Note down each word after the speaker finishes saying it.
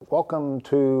Welcome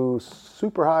to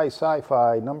Super High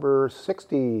Sci-Fi number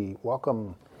 60.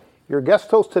 Welcome. Your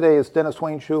guest host today is Dennis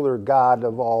Wayne Schuler, god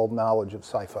of all knowledge of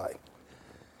sci-fi.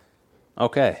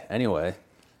 Okay, anyway.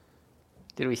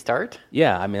 Did we start?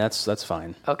 Yeah, I mean, that's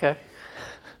fine. Okay.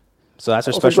 So that's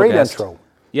our That was a special great guest. intro.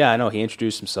 Yeah, I know. He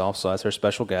introduced himself, so that's our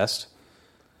special guest.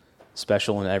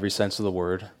 Special in every sense of the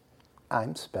word.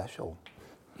 I'm special.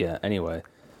 Yeah, anyway.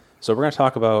 So we're going to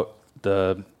talk about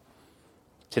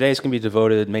Today's going to be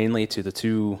devoted mainly to the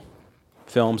two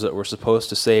films that were supposed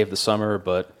to save the summer,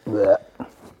 but... Blech.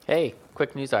 Hey,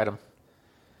 quick news item.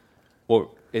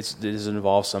 Well, does it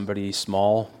involve somebody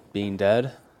small being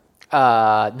dead?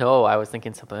 No, I was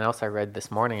thinking something else I read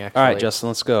this morning, actually. All right, Justin,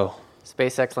 let's go.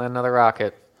 SpaceX landed another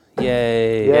rocket.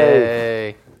 Yay.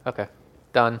 Yay. Okay,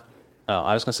 done. Oh,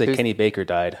 I was going to say Kenny Baker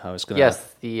died. I was going to...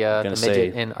 Yes, the midget say-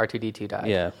 in R2-D2 died.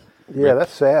 Yeah. Yeah,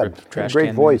 that's sad. rip trash Great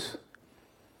can voice.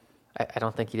 I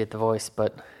don't think he did the voice,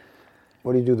 but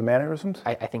What do you do, the mannerisms?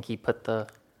 I think he put the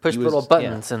He was- little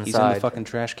buttons yeah, inside. He's in the fucking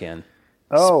trash can.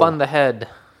 Oh, Spun the head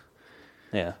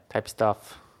Yeah. type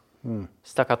stuff.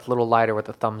 Stuck out the little lighter with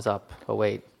the thumbs up. Oh,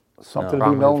 wait. something to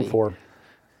Wrong be known movie. for.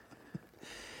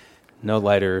 No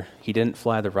lighter. He didn't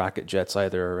fly the rocket jets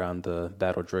either around the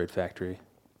Battle Droid factory.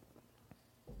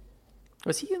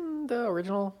 Was he in the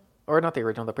original? Or not the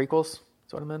original, the prequels?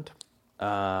 That's what I meant.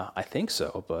 I think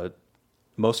so, but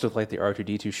most of like the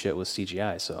R2-D2 shit was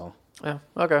CGI, so... Yeah,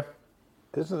 okay.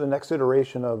 This is the next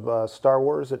iteration of Star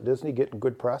Wars at Disney getting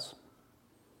good press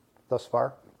thus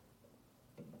far.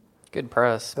 Good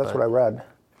press. That's but- what I read.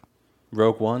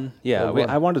 Rogue One? Yeah, Rogue One.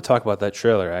 I wanted to talk about that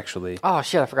trailer, actually. Oh,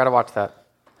 shit, I forgot to watch that.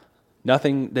 That's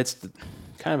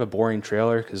kind of a boring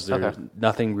trailer, because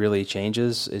nothing really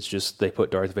changes. It's just they put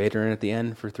Darth Vader in at the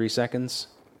end for 3 seconds,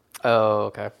 Oh,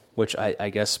 okay. which I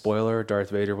guess, spoiler, Darth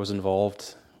Vader was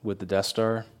involved with the Death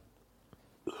Star.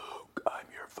 Luke, I'm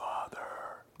your father.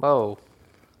 Whoa.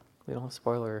 We don't have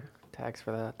spoiler tags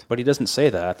for that. But he doesn't say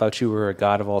that. I thought you were a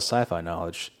god of all sci-fi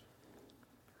knowledge.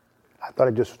 I thought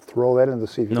I'd just throw that in to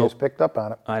see if you Nope. guys picked up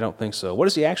on it. I don't think so. What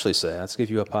does he actually say? Let's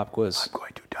give you a pop quiz. I'm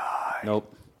going to die.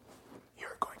 Nope.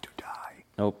 You're going to die.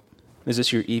 Nope. Is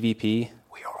this your EVP?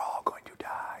 We are all going to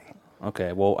die.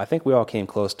 Okay, well, I think we all came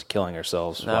close to killing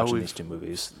ourselves Now watching we've- these two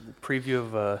movies. Preview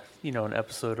of an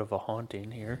episode of A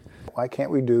Haunting here. Why can't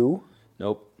we do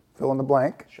Nope. fill in the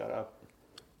blank? Shut up.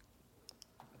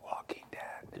 Walking Dead.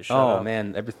 Just shut Oh, up.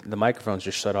 man, the microphones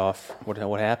just shut off. What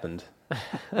happened?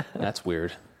 That's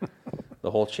weird.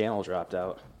 The whole channel dropped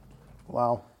out.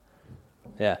 Wow.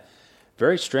 Yeah.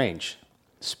 Very strange.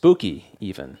 Spooky,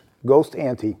 even. Ghost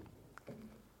Auntie.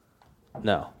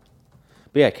 No.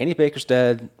 But yeah, Kenny Baker's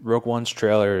dead. Rogue One's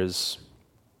trailer is...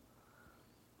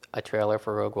 A trailer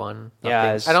for Rogue One.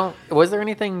 Yeah, Nothing. Was there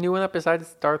anything new in that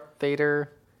besides Darth Vader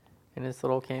and his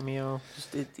little cameo?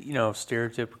 Just,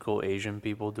 stereotypical Asian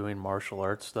people doing martial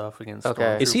arts stuff against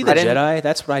Okay. Is he stormtroopers. the I didn't- Jedi?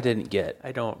 That's what I didn't get.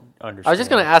 I don't understand. I was just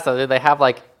going to ask that. Did they have,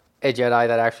 like, a Jedi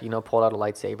that actually, pulled out a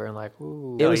lightsaber and, like,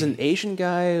 ooh. It No, was he- an Asian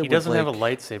guy. He with, doesn't have a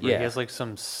like- lightsaber. Yeah. He has like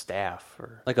some staff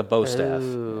or Like a bow staff.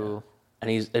 Ooh. And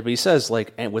he says,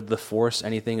 like, and with the Force,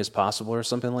 anything is possible or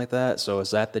something like that. So is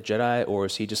that the Jedi, or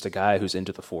is he just a guy who's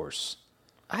into the Force?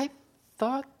 I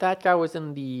thought that guy was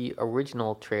in the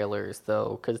original trailers,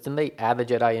 though, because didn't they add the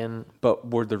Jedi in?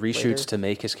 But were the reshoots Later? to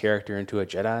make his character into a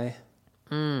Jedi?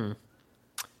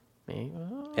 Maybe.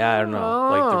 Yeah, I don't know.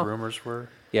 like the rumors were.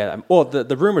 Yeah, well,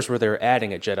 the rumors were they were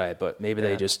adding a Jedi, but maybe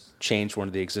they just changed one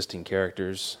of the existing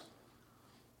characters.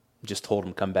 Just told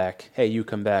him, come back. Hey, you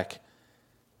come back.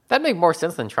 That'd make more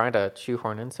sense than trying to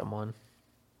shoehorn in someone.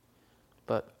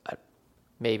 But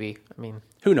maybe. I mean,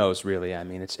 Who knows, really? I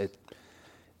mean, it's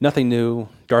nothing new.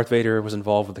 Darth Vader was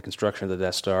involved with the construction of the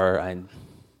Death Star.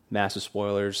 Massive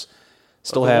spoilers.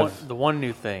 Still have... The one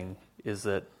new thing is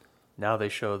that now they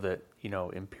show that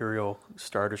Imperial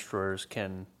Star Destroyers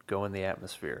can go in the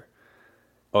atmosphere.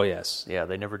 Oh, yes. Yeah,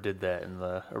 they never did that in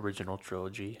the original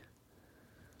trilogy.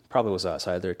 Probably was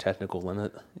outside their technical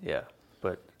limit. Yeah,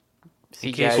 but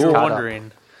in CGI case is you were caught up.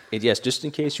 wondering, Yes, just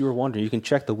in case you were wondering, you can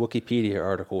check the Wikipedia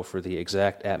article for the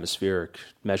exact atmospheric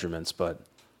measurements, but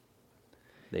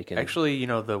they can... actually,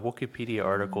 the Wikipedia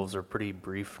articles are pretty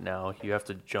brief now. You have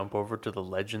to jump over to the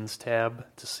Legends tab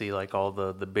to see like all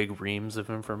the big reams of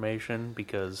information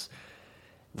because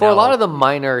for a now- lot of the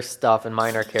minor stuff and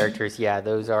minor characters, yeah,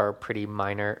 those are pretty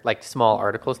minor, like small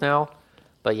articles now.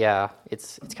 But yeah,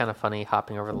 it's kind of funny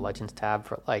hopping over the Legends tab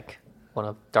for like one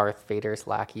of Darth Vader's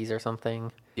lackeys or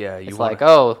something. Yeah, you It's wanna- like,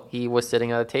 oh, he was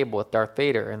sitting at a table with Darth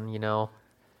Vader and,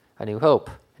 A New Hope.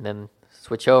 And then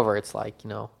switch over, it's like,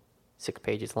 6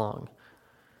 pages long.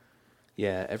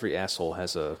 Yeah, every asshole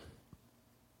has a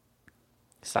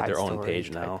side their own story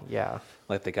page type- now. Yeah.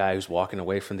 Like the guy who's walking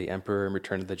away from the Emperor in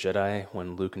Return of the Jedi,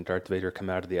 when Luke and Darth Vader come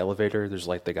out of the elevator, there's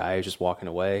like the guy who's just walking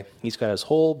away. He's got his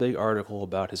whole big article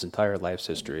about his entire life's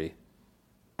history.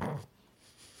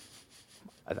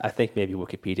 I think maybe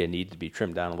Wikipedia needed to be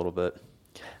trimmed down a little bit.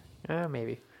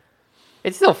 Maybe.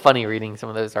 It's still funny reading some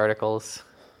of those articles.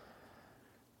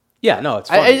 Yeah, no, it's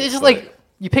funny, It's just but- like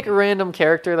you pick a random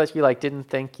character that you like didn't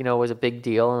think was a big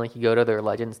deal, and like you go to their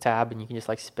Legends tab and you can just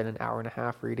like spend an hour and a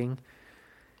half reading.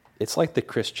 It's like the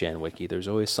Chris Chan wiki. There's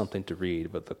always something to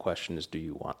read, but the question is, do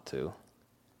you want to?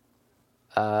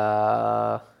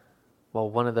 Well,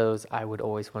 one of those I would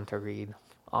always want to read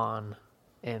on,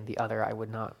 and the other I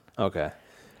would not. Okay,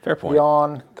 fair point.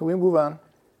 Yawn. Can we move on?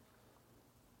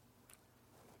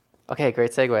 Okay,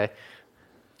 great segue.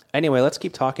 Anyway, let's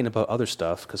keep talking about other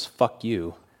stuff, because fuck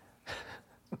you.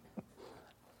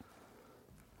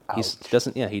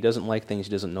 He doesn't like things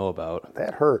he doesn't know about.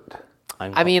 That hurt.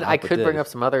 I mean, I could bring up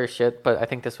some other shit, but I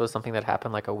think this was something that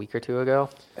happened like a week or two ago.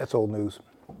 That's old news.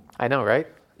 I know, right?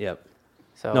 Yep.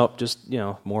 So Nope, just,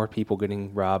 more people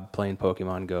getting robbed playing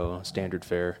Pokemon Go, standard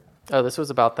fare. Oh, this was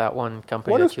about that one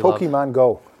company What that is you love. Pokemon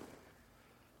Go?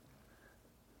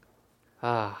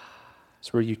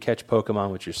 It's where you catch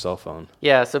Pokemon with your cell phone.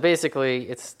 Yeah, so basically,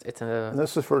 it's And a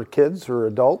this is for kids or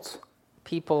adults?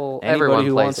 people. Anybody Everyone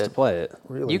who plays wants it. to play it.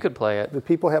 Really? You could play it. Do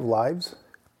people have lives?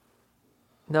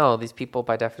 No, these people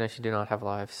by definition do not have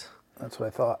lives. That's what I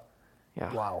thought.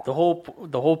 Yeah. Wow. The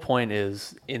whole point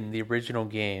is, in the original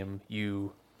game,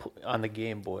 on the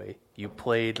Game Boy, you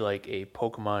played like a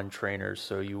Pokemon trainer.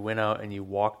 So you went out and you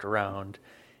walked around,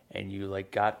 and you like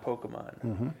got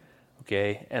Pokemon.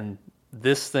 Okay, and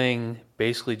this thing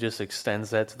basically just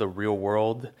extends that to the real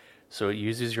world. So it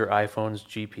uses your iPhone's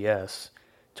GPS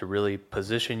to really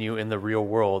position you in the real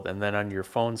world, and then on your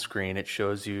phone screen it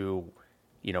shows you,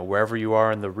 wherever you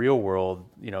are in the real world,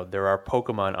 there are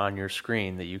Pokemon on your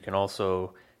screen that you can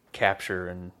also capture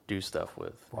and do stuff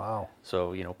with. Wow.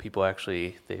 So, people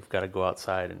actually, they've got to go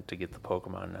outside and to get the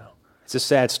Pokemon now. It's a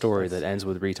sad story that ends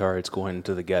with retards going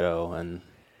into the ghetto and...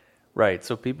 Right,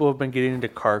 so people have been getting into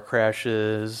car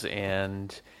crashes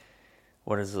and...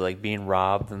 What is it, like being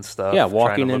robbed and stuff? Yeah, trying to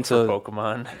walking look into for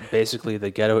Pokemon. basically the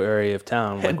ghetto area of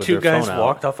town, like And with two their guys phone out.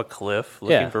 walked off a cliff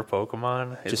looking Yeah. for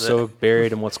Pokemon. Just so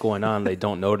buried in what's going on, they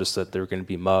don't notice that they're going to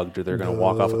be mugged, or they're going to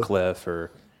walk off a cliff,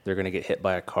 or they're going to get hit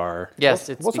by a car. Yes,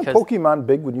 it's Wasn't because Pokemon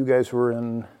big when you guys were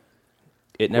in...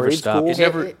 It never Grade stopped.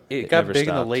 school? It got never big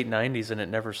in the stopped. late 90s and it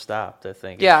never stopped, I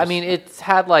think. yeah, It's I mean it's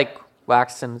had like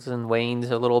waxes and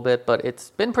wanes a little bit, but it's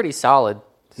been pretty solid.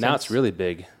 Now since- it's really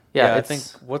big. yeah. I It's,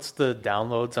 think, what's the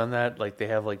downloads on that? Like, they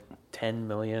have like 10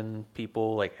 million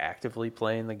people like actively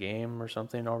playing the game or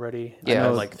something already. Yeah,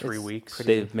 in like 3 it's weeks.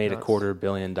 They've made nuts. $250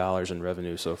 million in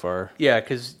revenue so far. Yeah,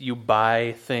 because you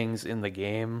buy things in the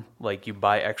game, like you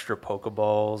buy extra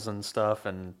Pokeballs and stuff,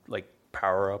 and like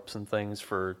power ups and things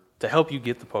to help you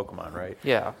get the Pokemon, right?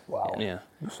 yeah. Wow. Yeah.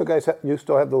 You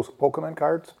still have those Pokemon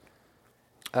cards?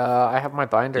 I have my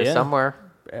binder Yeah. somewhere.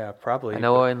 Yeah, probably. I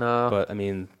know in But, I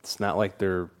mean, it's not like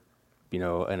they're,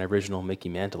 an original Mickey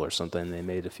Mantle or something. They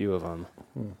made a few of them.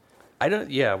 I don't.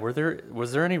 Yeah, was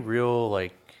there any real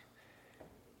like,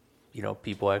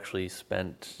 people actually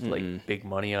spent like big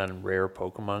money on rare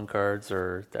Pokemon cards,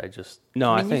 or I just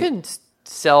No, I mean, you can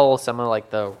sell some of like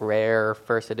the rare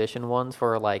first edition ones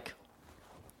for like,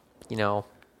 $50,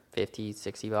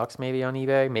 $60 maybe on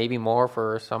eBay, maybe more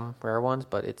for some rare ones,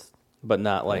 but it's but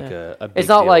not like a big it's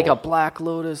not like deal. a Black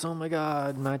Lotus. Oh my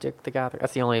God, Magic the Gathering.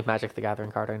 That's the only Magic the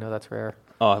Gathering card I know that's rare.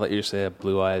 Oh, I thought you were saying a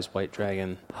Blue Eyes White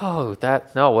Dragon. Oh,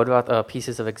 no. What about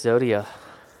pieces of Exodia?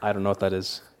 I don't know what that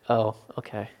is. Oh,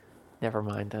 okay. Never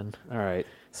mind then. All right.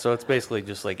 So it's basically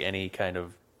just like any kind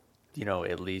of,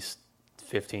 at least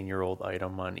 15-year-old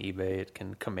item on eBay. It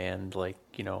can command like,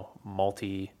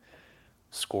 multi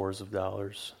scores of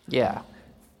dollars. Yeah,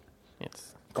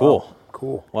 it's Cool.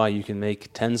 Cool. Wow, you can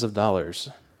make tens of dollars.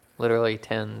 literally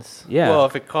tens. Yeah. Well,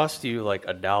 if it cost you like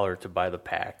 $1 to buy the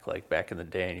pack, like back in the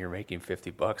day, and you're making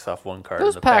 $50 off one card,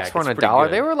 Those in the packs pack, weren't it's $1. pretty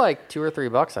good. They were like $2 or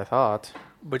 $3, I thought.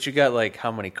 But you got like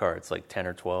how many cards? Like 10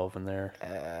 or 12 in there.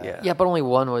 Yeah, but only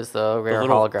one was the rare the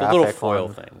holographic little foil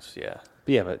one. things. Yeah.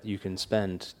 but you can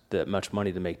spend that much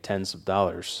money to make tens of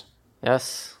dollars.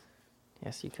 Yes,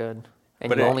 you could, and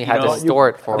But you it- only you had know, to store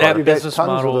it for. That You got business tons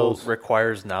of model those.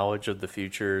 requires knowledge of the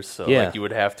future, so Yeah. like you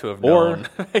would have to have Or, known.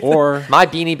 or My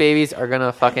Beanie Babies are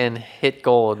gonna fucking hit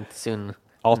gold soon.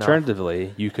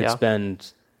 alternatively, you could Yeah.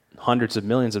 spend hundreds of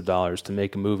millions of dollars to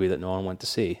make a movie that no one went to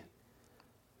see.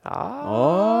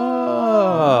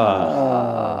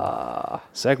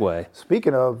 Segue.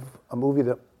 Speaking of a movie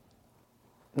that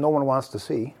no one wants to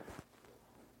see,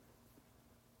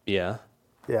 Yeah.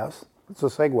 Yes, it's a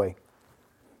segue.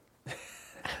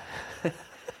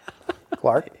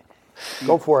 Clark,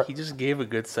 go for He it. just gave a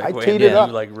good I segue, teed and it then up.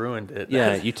 you like ruined it.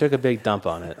 Yeah, you took a big dump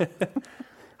on it.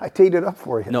 I teed it up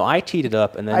for you. No, I teed it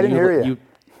up, and then I didn't hear you.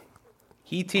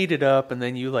 He teed it up, and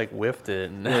then you like whiffed it.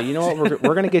 And Yeah, you know what?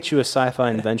 We're going to get you a sci-fi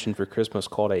invention for Christmas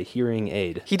called a hearing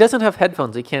aid. He doesn't have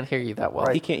headphones. He can't hear you that well.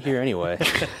 He can't hear anyway.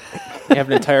 You have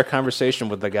an entire conversation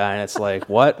with the guy, and it's like,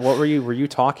 what? What were you? Were you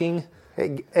talking?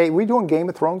 Hey, we doing Game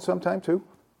of Thrones sometime too?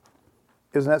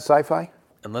 Isn't that sci-fi?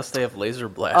 unless they have laser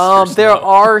blasters. There no.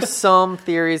 are some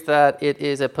theories that it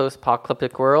is a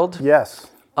post-apocalyptic world,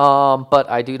 Yes. but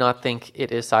I do not think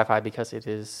it is sci-fi because it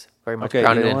is very much Okay,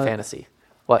 grounded you know in what? fantasy.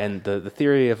 What? And the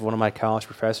theory of one of my college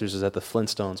professors is that the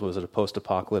Flintstones was a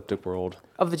post-apocalyptic world.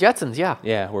 Of the Jetsons, yeah.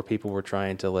 Yeah, where people were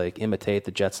trying to like imitate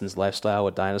the Jetsons' lifestyle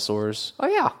with dinosaurs. Oh,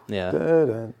 yeah. Yeah.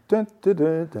 Dun, dun, dun,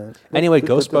 dun, dun. Anyway,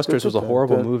 Ghostbusters was a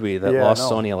horrible movie that Yeah, lost I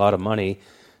know. Sony a lot of money.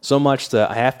 So much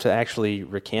that I have to actually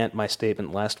recant my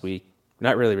statement last week.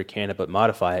 Not really recant it, but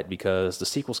modify it because the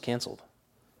sequel's canceled.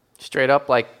 Straight up,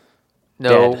 like,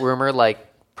 no Dead. rumor, like,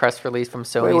 press release from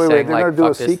Sony Wait. saying, They're like, going to do a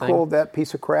fuck this sequel thing. of that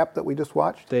piece of crap that we just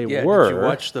watched? They Yeah, were. did you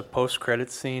watch the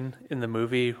post-credit scene in the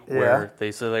movie where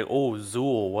they said like, "Oh,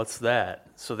 Zool, what's that?"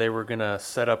 So they were gonna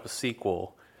set up a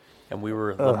sequel, and we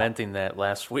were lamenting that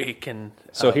last week. And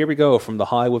So here we go from the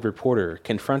Hollywood Reporter.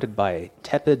 Confronted by a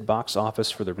tepid box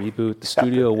office for the reboot, the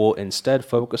studio will instead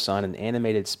focus on an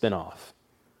animated spin-off.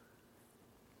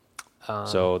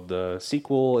 So the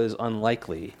sequel is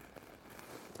unlikely.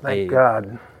 Thank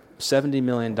God. $70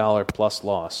 million plus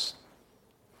loss.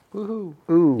 Woohoo.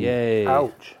 Ooh. Yay.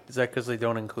 Ouch. is that because they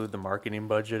don't include the marketing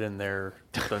budget in the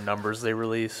numbers they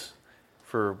release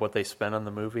for what they spent on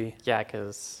the movie? Yeah,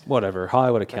 because Whatever.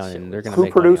 Hollywood accounting. They're going to Who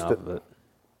make money produced off it? of it.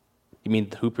 You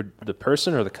mean the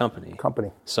person or the company?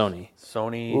 Company. Sony.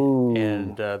 Sony, Ooh.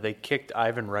 and they kicked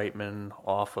Ivan Reitman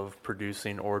off of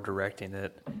producing or directing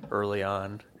it early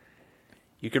on.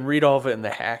 You can read all of it in the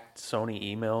hacked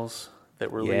Sony emails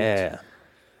that were leaked. Yeah.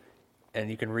 And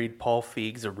you can read Paul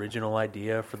Feig's original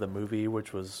idea for the movie,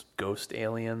 which was ghost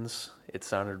aliens. It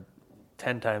sounded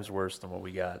 10 times worse than what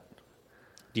we got.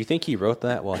 Do you think he wrote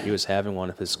that while he was having one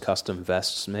of his custom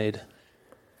vests made?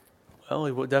 Well,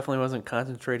 he definitely wasn't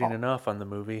concentrating enough on the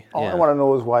movie. All I Yeah. want to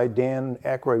know is why Dan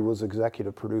Aykroyd was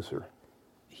executive producer.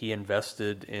 He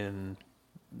invested in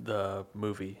the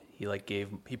movie.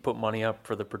 He put money up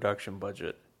for the production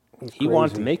budget. He wanted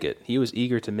to Crazy. make it. He was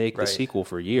eager to make the Right. sequel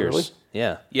for years. Really?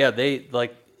 Yeah. Yeah, they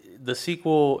like the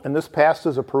sequel. And this passed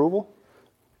his approval?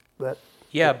 That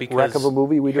Yeah, because wreck of a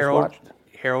movie we just watched?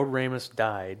 Harold Ramis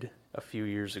died a few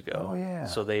years ago. Oh, yeah.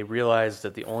 So they realized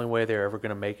that the only way they're ever going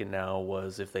to make it now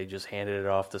was if they just handed it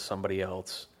off to somebody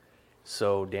else.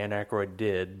 So Dan Aykroyd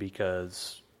did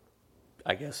because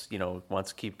I guess, wants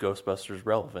to keep Ghostbusters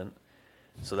relevant.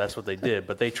 So that's what they did.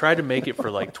 But they tried to make it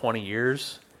for like 20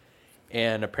 years.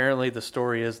 And apparently the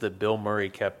story is that Bill Murray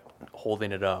kept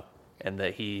holding it up and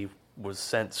that he was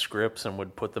sent scripts and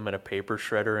would put them in a paper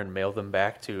shredder and mail them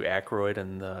back to Aykroyd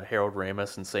and Harold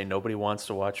Ramis and say nobody wants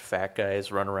to watch fat guys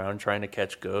run around trying to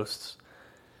catch ghosts.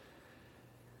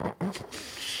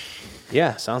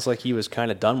 Yeah, sounds like he was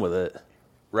kind of done with it.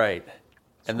 Right.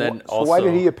 And then so also why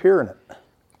did he appear in it?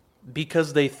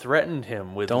 because they threatened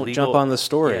him with Don't legal... jump on the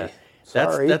story. Yeah.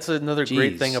 Sorry. That's another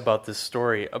great Jeez. thing about this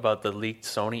story, about the leaked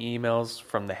Sony emails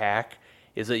from the hack,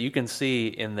 is that you can see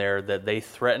in there that they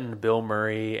threatened Bill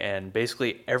Murray and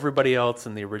basically everybody else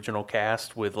in the original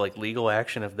cast with like legal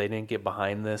action if they didn't get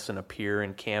behind this and appear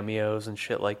in cameos and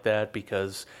shit like that,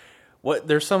 because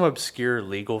there's some obscure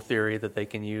legal theory that they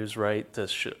can use, right, to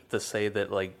say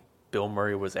that like Bill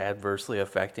Murray was adversely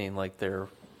affecting like the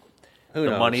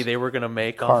knows? money they were going to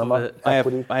make Karma. off of it.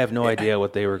 Equity. I have no idea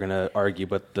what they were going to argue,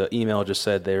 but the email just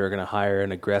said they were going to hire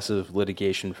an aggressive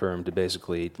litigation firm to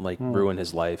basically ruin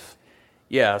his life.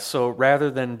 Yeah, so rather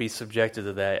than be subjected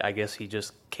to that, I guess he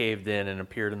just caved in and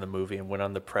appeared in the movie and went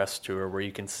on the press tour where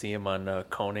you can see him on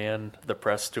Conan, the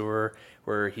press tour,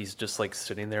 where he's just like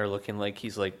sitting there looking like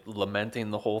he's like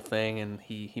lamenting the whole thing, and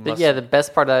he must... yeah, the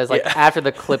best part of that is like Yeah. after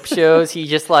the clip shows, he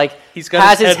just like He's got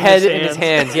has his his head head in in his his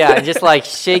hands, yeah, and just like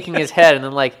shaking his head, and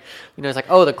then like it's like,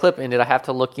 oh, the clip ended, I have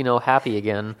to look happy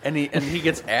again. And he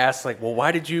gets asked like, well,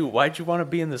 why'd you want to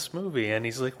be in this movie? And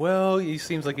he's like, well, he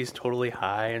seems like he's totally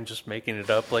high and just making it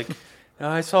up. Like,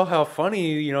 I saw how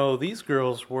funny these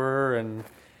girls were, and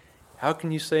how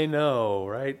can you say no,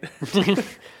 right?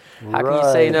 How can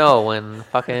you say Right. no when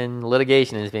fucking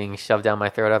litigation is being shoved down my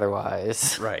throat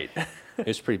otherwise? Right. It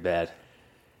was pretty bad.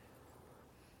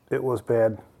 It was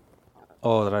bad.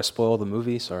 Oh, did I spoil the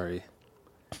movie? Sorry.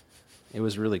 It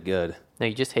was really good. No,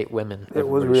 you just hate women. It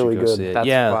was Everybody should really go good. see it. That's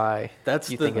Yeah, why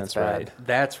That's you the- think it's that's bad. right.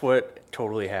 That's what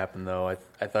totally happened, though.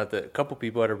 I thought that a couple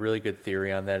people had a really good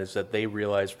theory on that, is that they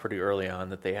realized pretty early on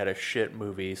that they had a shit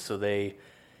movie, so they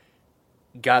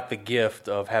got the gift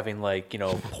of having, like,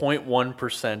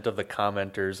 0.1% of the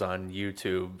commenters on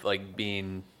YouTube, like,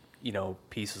 being,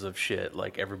 pieces of shit,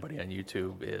 like everybody on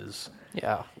YouTube is.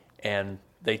 Yeah. And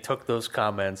they took those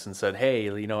comments and said, hey,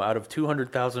 out of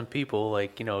 200,000 people,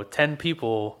 like, 10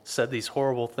 people said these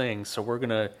horrible things, so we're going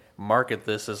to market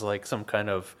this as like some kind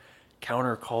of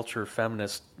counterculture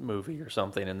feminist movie or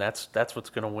something, and that's what's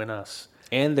going to win us.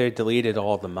 And they deleted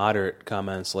all the moderate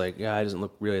comments, like, yeah, it doesn't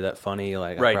look really that funny.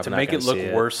 Like, I'm Right, probably to not make it gonna look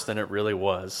see worse than it really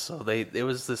was. So it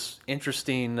was this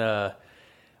interesting, I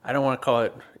don't want to call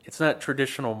it, it's not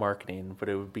traditional marketing, but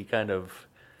it would be kind of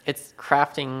It's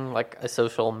crafting like a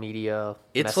social media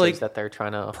It's message like that they're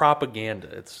trying to. propaganda.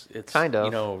 It's Kind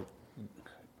of.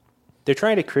 They're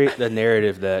trying to create the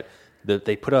narrative that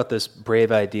they put out this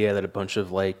brave idea that a bunch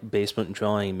of like basement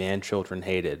dwelling man children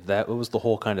hated. That was the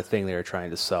whole kind of thing they were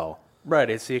trying to sell. Right,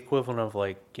 it's the equivalent of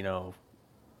like,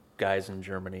 guys in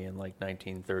Germany in like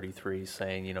 1933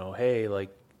 saying, hey, like,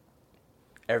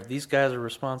 these guys are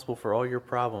responsible for all your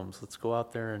problems. Let's go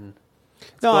out there and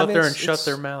go out there and shut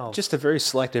their mouths. Just a very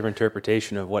selective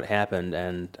interpretation of what happened,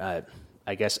 and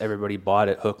I guess everybody bought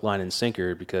it hook, line, and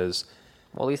sinker because,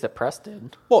 Well, at least the press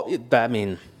did. well,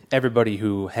 everybody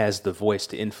who has the voice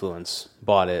to influence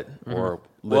bought it, or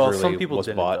Well, literally some people was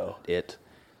didn't, bought though. it.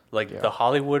 Like the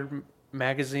Hollywood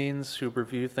magazines who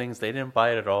review things, they didn't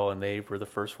buy it at all, and they were the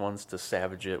first ones to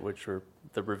savage it, which were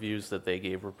the reviews that they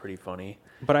gave were pretty funny.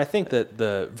 But I think that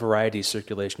the variety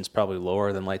circulation is probably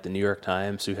lower than like the New York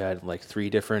Times, who had like 3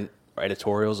 different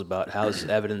editorials about how this is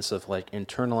evidence of like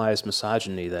internalized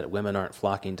misogyny that women aren't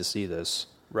flocking to see this.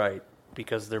 Right,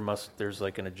 because there's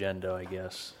like an agenda, I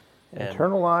guess. And-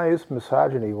 Internalized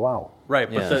misogyny. Wow.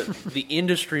 Right, but Yeah. the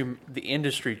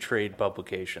industry trade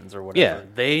publications or whatever, Yeah.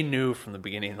 they knew from the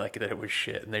beginning like that it was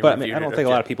shit, and they. But I reviewed don't it think a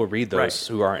lot of object- people read those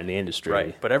Right. who aren't in the industry.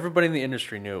 Right, but everybody in the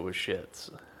industry knew it was shit.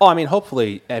 So- Oh, I mean,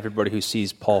 hopefully everybody who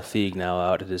sees Paul Feig now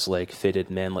out at his like fitted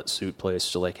manlet suit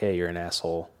place to like, hey, you're an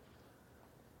asshole.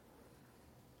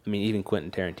 I mean, even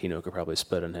Quentin Tarantino could probably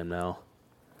spit on him now.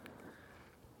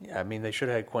 Yeah, I mean, they should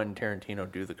have had Quentin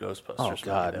Tarantino do the Ghostbusters. Oh, movie.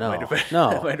 God, that no. might have been, No.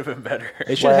 that might have been better.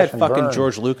 They should have Slash had and fucking burn.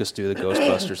 George Lucas do the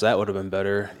Ghostbusters. That would have been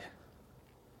better.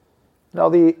 Now,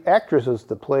 the actresses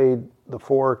that played the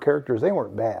 4 characters, they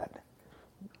weren't bad.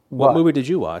 What But movie did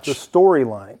you watch? The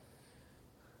storyline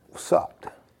sucked.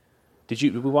 Did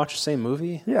we watch the same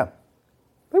movie? Yeah.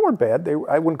 They weren't bad.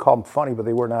 I wouldn't call them funny, but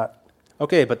they were not.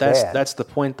 Okay, but Bad. that's the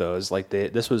point though. Is like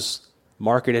this was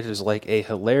marketed as like a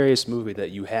hilarious movie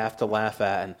that you have to laugh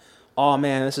at, and oh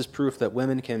man, this is proof that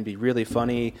women can be really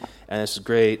funny, and this is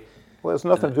great. Well, it has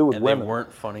nothing to do with And women. they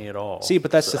weren't funny at all. See,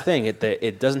 but that's the thing.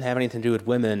 It doesn't have anything to do with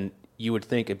women. You would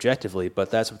think objectively,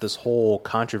 but that's what this whole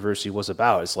controversy was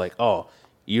about. It's like, oh,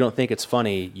 you don't think it's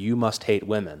funny, you must hate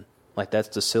women. Like that's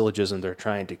the syllogism they're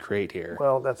trying to create here.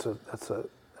 Well, that's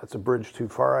a bridge too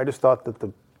far. I just thought that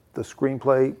the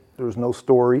screenplay, there was no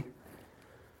story.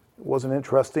 It wasn't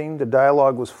interesting. The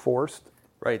dialogue was forced.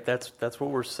 Right, that's what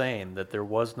we're saying, that there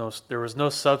was no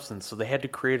substance, so they had to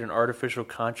create an artificial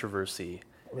controversy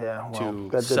Yeah, well, to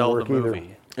that didn't sell the work either.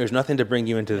 movie. There's nothing to bring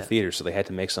you into the theater, so they had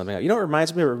to make something up. You know what it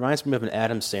reminds me of? It reminds me of an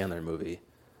Adam Sandler movie.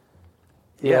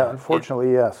 Yeah, Yeah,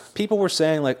 unfortunately, yes. People were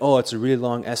saying like, "Oh, it's a really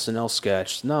long SNL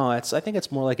sketch." No, I think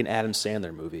it's more like an Adam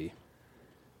Sandler movie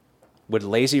with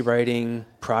lazy writing,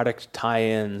 product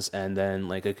tie-ins, and then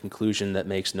like a conclusion that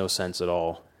makes no sense at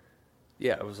all.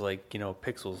 Yeah, it was like,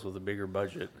 Pixels with a bigger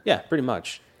budget. Yeah, pretty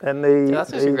much. And they, Yeah,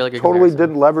 that's actually a they really good totally comparison.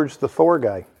 didn't leverage the Thor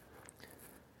guy.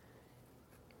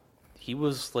 He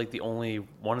was like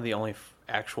one of the only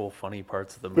actual funny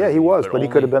parts of the movie. Yeah, he was, but he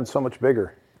could have only- been so much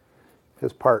bigger.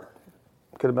 His part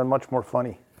could have been much more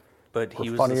funny. But he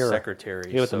or was funnier. the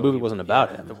secretary. Yeah, but the so movie he- wasn't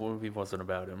about yeah, him. The movie wasn't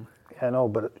about him. I know,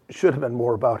 but it should have been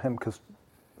more about him because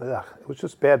it was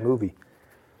just a bad movie.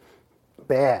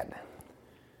 Bad.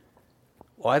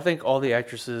 Well, I think all the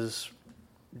actresses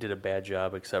did a bad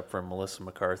job except for Melissa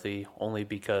McCarthy, only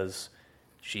because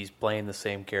she's playing the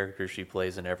same character she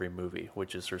plays in every movie,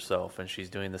 which is herself, and she's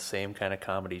doing the same kind of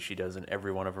comedy she does in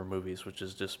every one of her movies, which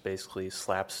is just basically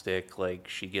slapstick. Like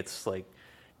she gets like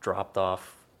dropped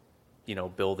off,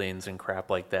 buildings and crap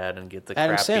like that, and get the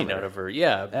Adam crap beaten Sandler. out of her.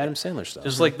 Yeah, Adam Sandler stuff.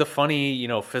 just like the funny,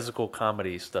 physical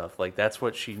comedy stuff. Like that's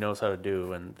what she knows how to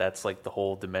do, and that's like the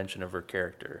whole dimension of her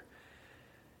character.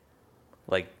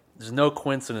 Like, there's no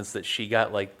coincidence that she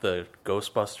got like the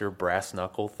Ghostbuster brass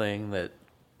knuckle thing that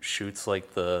shoots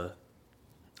like the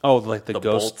oh, like the the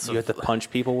ghost. bolts You have of- to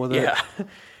punch people with it. yeah.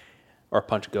 or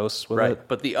punch ghosts with Right. it.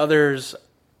 But the others,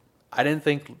 I didn't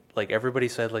think, like, everybody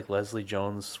said, like, Leslie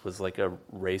Jones was, like, a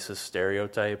racist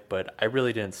stereotype, but I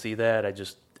really didn't see that.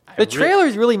 The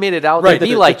trailers really made it out Right, to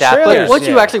be the like that. But trailers, once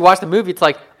you yeah. actually watch the movie, it's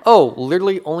like, oh,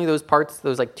 literally only those parts,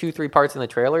 those like 2-3 parts in the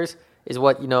trailers is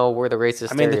what, were the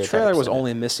racist I mean, the stereotypes trailer was in it.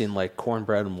 only missing like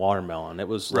cornbread and watermelon. It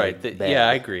was Right. like, bad. Yeah,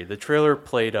 I agree. The trailer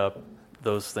played up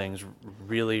those things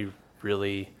really,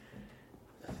 really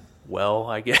well,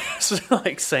 I guess.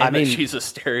 Like saying that she's a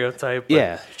stereotype. But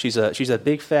Yeah, she's a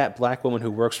big fat black woman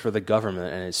who works for the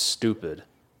government and is stupid.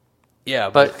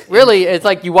 Yeah, But really, it's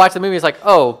like you watch the movie, it's like,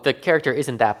 oh, the character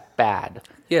isn't that bad.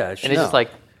 yeah, And it's just like,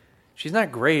 she's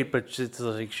not great, but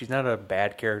she's not a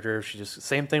bad character. She just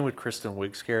same thing with Kristen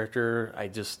Wiig's character. I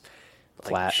just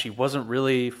Flat. she wasn't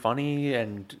really funny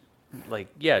and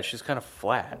she's kind of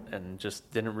flat and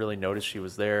just didn't really notice she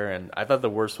was there. And I thought the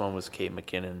worst one was Kate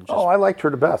McKinnon. Oh, I liked her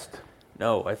the best.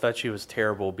 No, I thought she was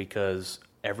terrible because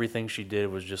everything she did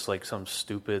was just like some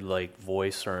stupid like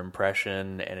voice or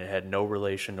impression, and it had no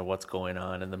relation to what's going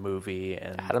on in the movie.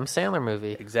 And Adam Sandler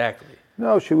movie. exactly.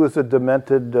 No, she was a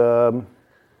demented,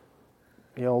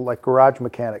 like garage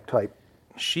mechanic type.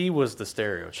 She was the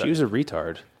stereotype. She was a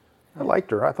retard. I liked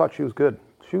her. I thought she was good.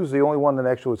 She was the only one that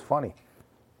actually was funny,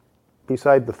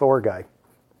 beside the Thor guy.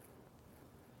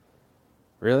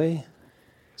 Really?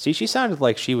 See, she sounded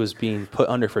like she was being put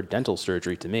under for dental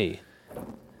surgery to me.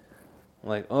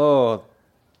 Like, oh,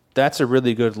 that's a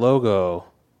really good logo.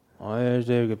 I'll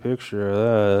take a picture of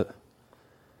that.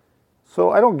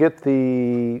 So I don't get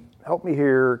the, help me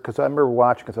here, because I remember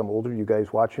watching, because I'm older than you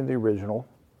guys, watching the original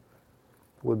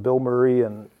with Bill Murray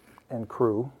and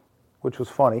crew, which was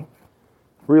funny,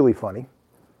 really funny.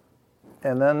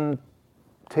 And then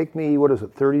take me,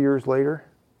 30 years later?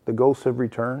 The Ghosts Have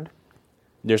Returned.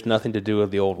 There's nothing to do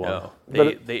with the old one. No,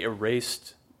 But they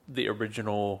erased the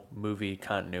original movie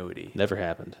continuity. Never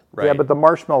happened. Right. Yeah, but the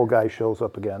Marshmallow guy shows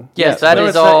up again. Yes, Yeah, that no, is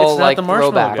it's not- all it's not like the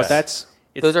Marshmallow throwbacks. guy. But that's...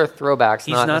 Those are throwbacks.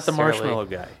 He's not the necessarily- Marshmallow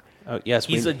guy. Oh, yes,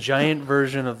 He's a giant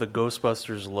version of the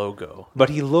Ghostbusters logo. but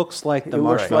he looks like the He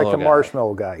looks marshmallow like the guy.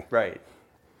 Marshmallow guy. Right.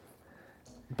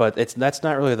 But that's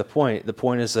not really the point. The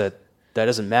point is that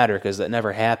doesn't matter because that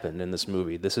never happened in this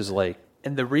movie. This is like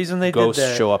And the reason they ghosts did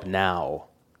that show up now.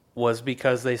 was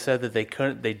because they said that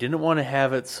they didn't want to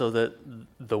have it so that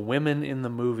the women in the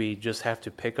movie just have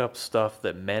to pick up stuff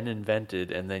that men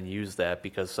invented and then use that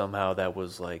because somehow that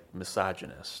was like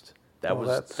misogynist. That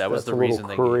was the reason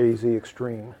they That's a little gave. crazy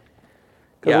extreme.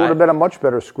 Because Yeah, it would have been a much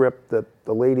better script that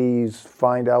the ladies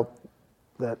find out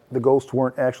that the ghosts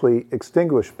weren't actually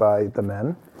extinguished by the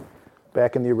men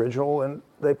back in the original, and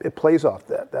it plays off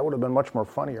that. That would have been much more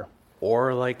funnier.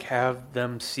 Or like have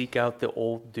them seek out the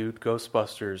old dude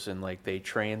Ghostbusters and like they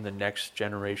train the next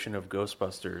generation of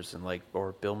Ghostbusters and like,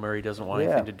 or Bill Murray doesn't want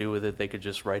anything to do with it. They could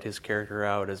just write his character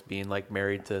out as being like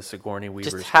married to Sigourney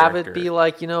Weaver's Just have character. it be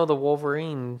like, the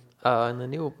Wolverine in the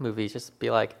new movies. Just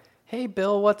be like, hey,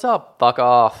 Bill, what's up? Fuck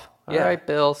off. All Yeah. right,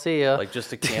 Bill, see ya. like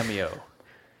just a cameo.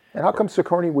 And how come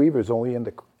Sigourney Weaver's only in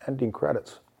the ending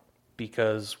credits?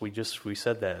 Because we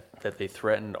said that they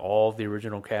threatened all the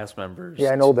original cast members.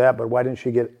 Yeah, I know that, but why didn't she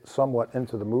get somewhat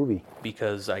into the movie?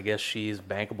 Because I guess she's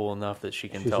bankable enough that she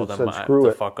can She tell just them said, "Screw to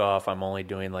it." fuck off. I'm only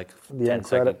doing like The 10 end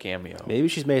second credit. cameo. Maybe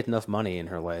she's made enough money in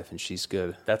her life and she's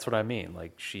good. That's what I mean.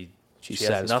 Like she She's has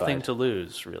satisfied. nothing to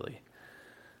lose really.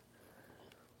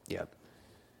 Yep.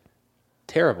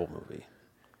 Terrible movie.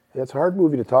 Yeah, it's a hard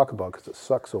movie to talk about because it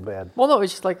sucks so bad. Well, no,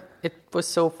 it's just like, it was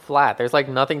so flat. There's like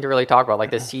nothing to really talk about.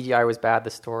 Like the CGI was bad. The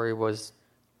story was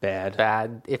Bad.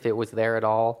 bad, if it was there at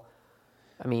all.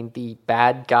 I mean, the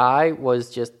bad guy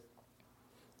was just,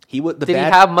 He did he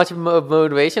have much of a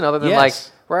motivation other than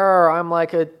Yes. like, "Rawr, I'm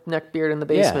like a neckbeard in the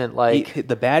basement. Like,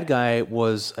 the bad guy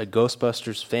was a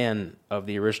Ghostbusters fan of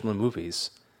the original movies.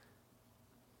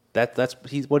 That's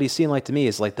what he's seeing like to me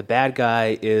is like the bad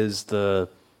guy is the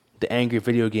angry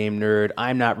video game nerd.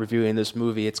 I'm not reviewing this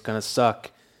movie. It's gonna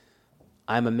suck.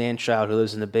 I'm a man-child who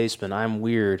lives in the basement. I'm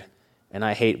weird, and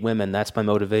I hate women. That's my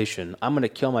motivation. I'm gonna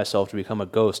kill myself to become a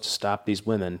ghost to stop these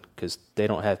women because they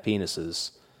don't have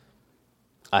penises.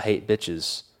 I hate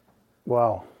bitches.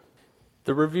 Wow.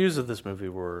 The reviews of this movie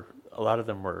a lot of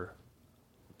them were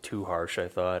too harsh, I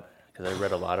thought, because I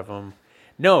read a lot of them.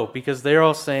 No, because they're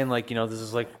all saying, like, this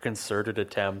is like a concerted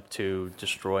attempt to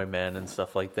destroy men and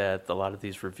stuff like that. A lot of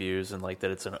these reviews, and like that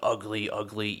it's an ugly,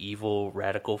 ugly, evil,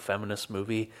 radical feminist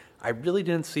movie. I really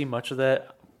didn't see much of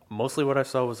that. Mostly what I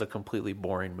saw was a completely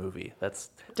boring movie. That's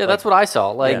what I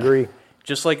saw. Like, I agree.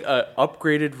 just like a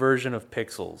upgraded version of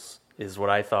Pixels is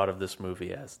what I thought of this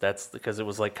movie as. That's because it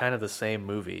was like kind of the same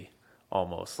movie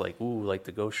almost. Like, ooh, like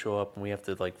the ghosts show up and we have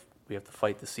to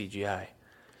fight the CGI.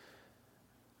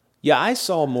 Yeah, I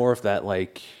saw more of that,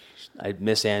 like,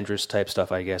 misandrous type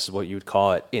stuff, I guess is what you would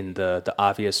call it, in the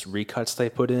obvious recuts they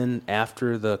put in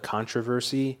after the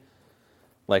controversy.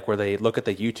 Like, where they look at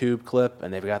the YouTube clip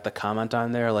and they've got the comment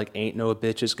on there, like, ain't no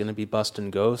bitch is going to be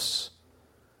busting ghosts.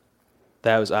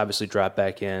 That was obviously dropped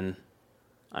back in.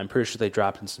 I'm pretty sure they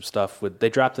dropped in some stuff. They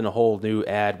dropped in a whole new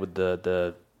ad with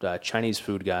the Chinese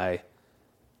food guy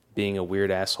being a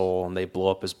weird asshole, and they blow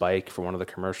up his bike for one of the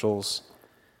commercials.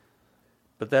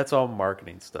 But that's all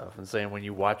marketing stuff. And saying when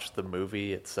you watch the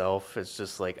movie itself, it's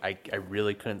just like I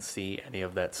really couldn't see any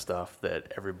of that stuff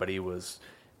that everybody was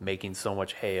making so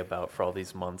much hay about for all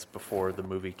these months before the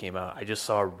movie came out. I just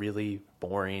saw a really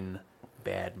boring,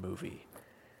 bad movie.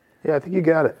 Yeah, I think you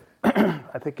got it.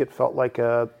 I think it felt like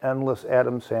a endless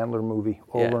Adam Sandler movie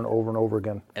over and over and over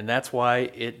again. And that's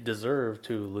why it deserved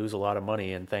to lose a lot of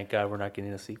money. And thank God we're not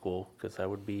getting a sequel, because that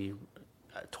would be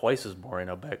twice as boring,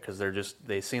 I'll bet, because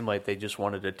they seem like they just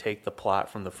wanted to take the plot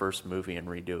from the first movie and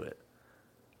redo it.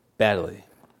 Badly.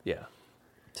 Yeah.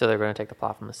 So they're going to take the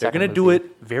plot from the They're second going to do movie.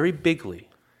 it very bigly.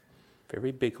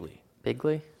 Very bigly.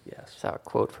 Bigly? Yes. Is that a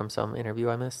quote from some interview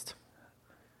I missed?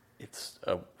 It's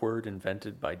a word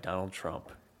invented by Donald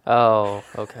Trump. Oh,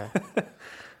 okay.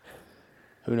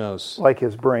 Who knows? Like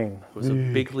his brain. It was a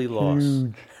bigly loss.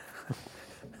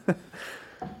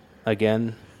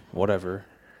 Again, whatever.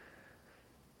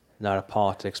 Not a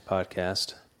politics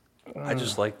podcast. I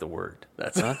just like the word.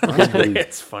 That's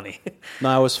it's funny. No,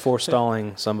 I was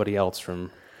forestalling somebody else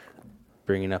from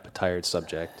bringing up a tired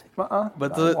subject.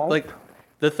 But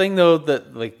the thing though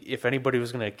that like if anybody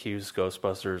was going to accuse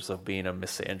Ghostbusters of being a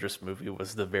misandrous movie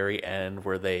was the very end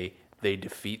where they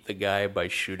defeat the guy by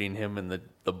shooting him in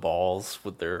the balls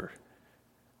with their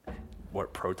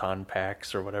proton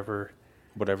packs or whatever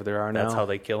There are now. That's how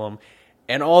they kill him.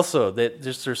 And also that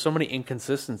there's so many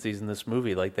inconsistencies in this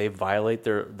movie. Like they violate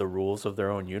the rules of their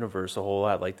own universe a whole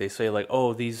lot. Like they say like,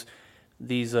 oh, these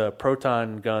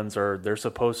proton guns they're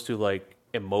supposed to like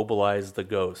immobilize the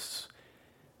ghosts.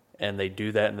 And they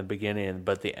do that in the beginning,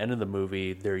 but at the end of the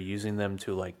movie, they're using them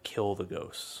to like kill the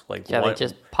ghosts. Like Yeah, they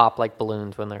just pop like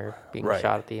balloons when they're being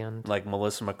shot at the end. Like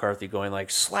Melissa McCarthy going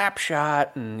like slap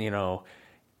shot and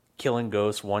killing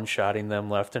ghosts, one-shotting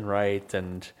them left and right,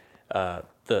 and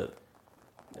the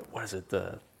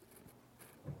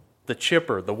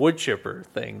chipper, the wood chipper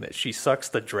thing that she sucks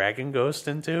the dragon ghost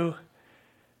into.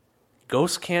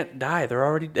 Ghosts can't die; they're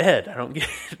already dead. I don't get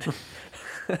it.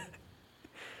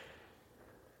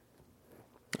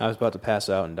 I was about to pass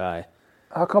out and die.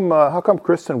 How come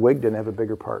Kristen Wiig didn't have a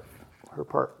bigger part? Her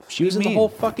part. She was in the whole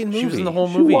fucking movie. She was in the whole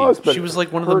She movie. was, but she was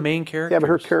like one of the main characters. Yeah, but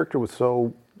her character was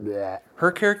so. Bleh.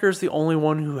 Her character is the only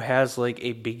one who has like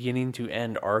a beginning to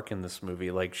end arc in this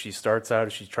movie. Like she starts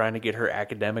out, she's trying to get her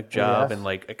academic job and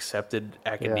like accepted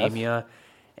academia,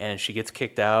 and she gets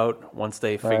kicked out once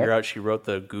they figure out she wrote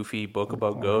the goofy book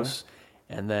about ghosts,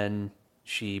 and then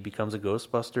she becomes a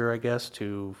Ghostbuster, I guess,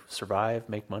 to survive,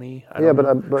 make money. I don't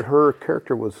know. But her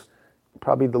character was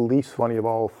probably the least funny of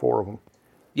all four of them.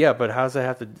 Yeah, but how does that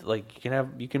have to like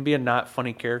you can be a not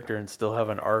funny character and still have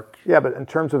an arc? Yeah, but in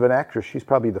terms of an actress, she's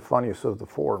probably the funniest of the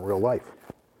four in real life.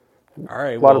 All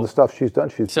right, A lot of the stuff she's done,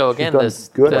 she's So again, she's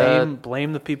done good.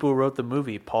 blame the people who wrote the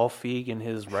movie, Paul Feig and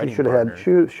his writing She should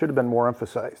partner. have been more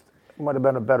emphasized. It might have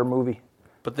been a better movie.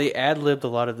 But they ad-libbed a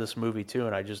lot of this movie too,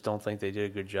 and I just don't think they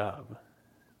did a good job.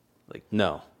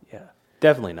 No, Yeah.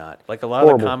 definitely not. Like a lot of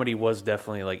Horrible. the comedy was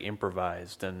definitely like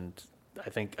improvised, and I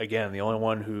think again the only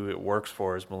one who it works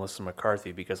for is Melissa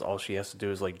McCarthy because all she has to do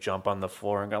is like jump on the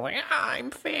floor and go like I'm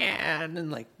fan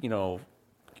and like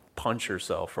punch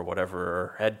herself or whatever.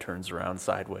 Her head turns around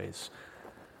sideways.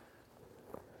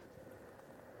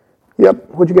 Yep.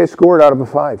 What'd you guys score it out of a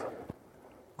 5?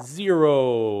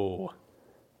 0.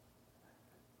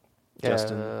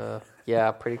 Justin?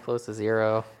 Yeah, pretty close to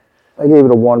 0. I gave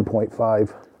it a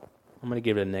 1.5. I'm going to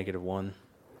give it a -1.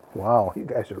 Wow, you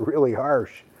guys are really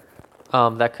harsh.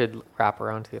 That could wrap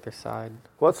around to the other side.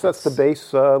 Well, that sets the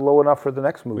base low enough for the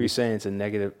next Were movie. you saying it's a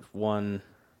 -1?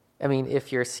 I mean,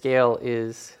 if your scale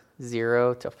is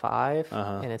 0 to 5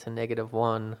 and it's a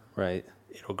 -1, Right.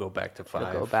 It'll go back to 5.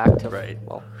 it'll go back to right.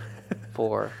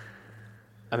 4.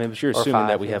 I mean, but you're Or assuming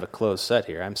that 5, we yeah. have a closed set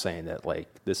here. I'm saying that, like,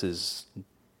 this is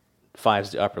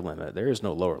 5's the upper limit. There is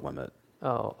no lower limit.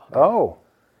 Oh, Oh,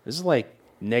 This is like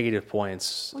negative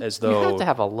points as you though have to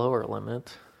have a lower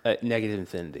limit. at negative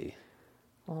infinity.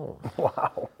 Oh,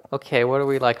 wow. okay. What are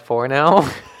we like 4 now?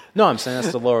 No, I'm saying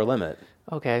that's the lower limit.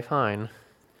 Okay, fine.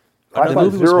 I The thought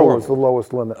movie was 0 was horrible. the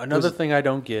lowest limit. Another thing I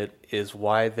don't get is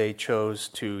why they chose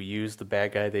to use the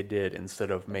bad guy they did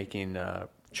instead of making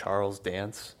Charles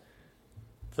Dance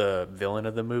the villain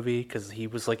of the movie, because he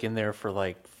was like in there for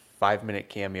like 5-minute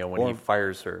cameo when Or he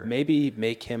fires her. Maybe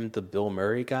make him the Bill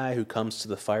Murray guy who comes to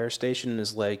the fire station and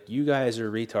is like, "You guys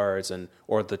are retards,"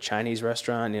 or the Chinese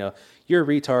restaurant, "You're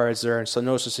retards. There, and so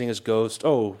no such thing as ghost.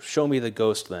 Oh, show me the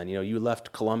ghost then. You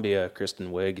left Columbia,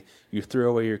 Kristen Wiig. You threw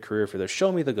away your career for this.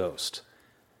 Show me the ghost."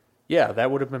 Yeah, that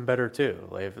would have been better too.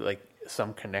 Like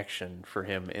some connection for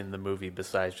him in the movie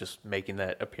besides just making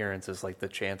that appearance as like the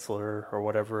chancellor or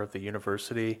whatever of the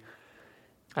university.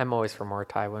 I'm always for more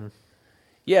Tywin.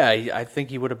 Yeah, I think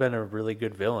he would have been a really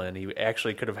good villain. He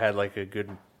actually could have had like a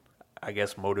good, I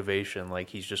guess, motivation. Like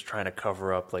he's just trying to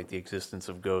cover up like the existence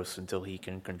of ghosts until he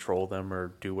can control them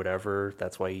or do whatever.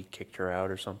 That's why he kicked her out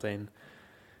or something.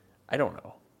 I don't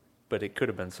know, but it could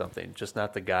have been something. Just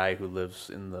not the guy who lives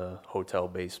in the hotel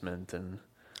basement and.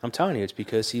 I'm telling you, it's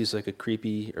because he's like a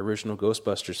creepy original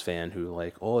Ghostbusters fan who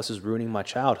like, "Oh, this is ruining my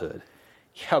childhood."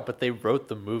 Yeah, but they wrote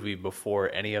the movie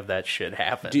before any of that shit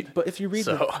happened. Dude, but if you read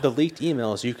the leaked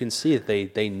emails, you can see that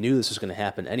they knew this was going to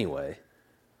happen anyway.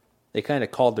 They kind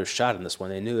of called their shot in this one.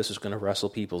 They knew this was going to wrestle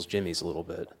people's jimmies a little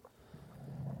bit.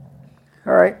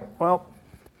 All right. Well,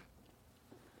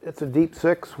 it's a deep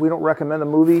 6. We don't recommend the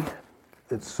movie.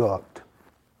 It sucked.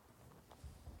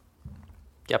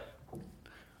 Yep.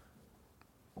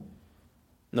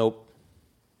 Nope.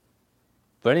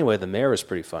 But anyway, the mayor was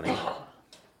pretty funny.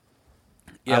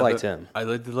 Yeah, I liked him. I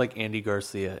did like Andy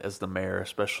Garcia as the mayor,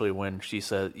 especially when she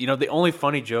said, the only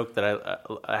funny joke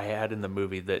that I had in the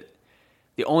movie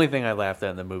the only thing I laughed at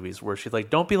in the movie is where she's like,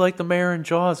 "Don't be like the mayor in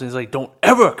Jaws," and he's like, "Don't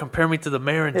ever compare me to the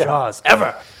mayor in Jaws,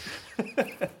 ever."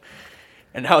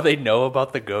 And how they know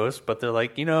about the ghost, but they're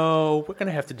like, we're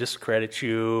gonna have to discredit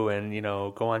you and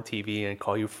go on TV and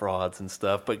call you frauds and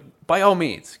stuff. But by all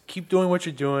means, keep doing what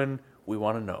you're doing. We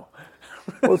want to know.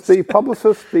 Was the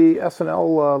publicist the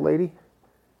SNL lady?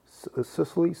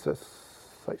 Cicely?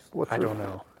 What's I her- don't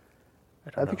know.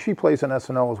 I think she plays in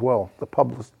SNL as well. The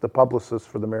publicist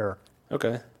for the mayor.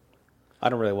 Okay. I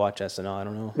don't really watch SNL. I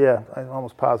don't know. Yeah, I'm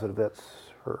almost positive that's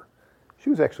her. She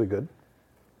was actually good.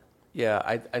 Yeah,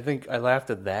 I think I laughed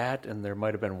at that, and there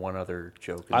might have been one other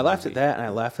joke. In I the laughed movie. at that, and I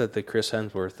laughed at the Chris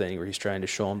Hemsworth thing where he's trying to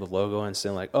show him the logo and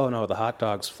saying like, "Oh no, the hot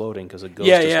dog's floating because a ghost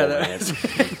is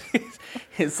holding it."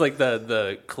 It's like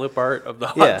the clip art of the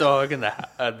hot Yeah. dog and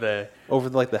the Over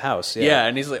the house. Yeah. yeah,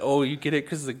 and he's like, "Oh, you get it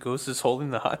because the ghost is holding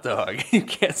the hot dog. You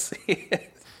can't see it."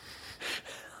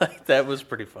 Like, that was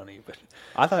pretty funny, but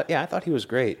I thought he was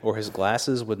great. Or his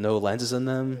glasses with no lenses in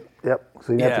them. Yep.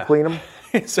 So you have to clean them.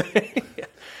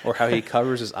 Or how he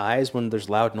covers his eyes when there's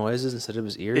loud noises instead of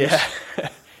his ears. yeah.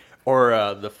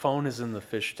 Or the phone is in the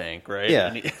fish tank, right? Yeah.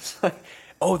 And it's like,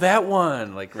 "Oh, that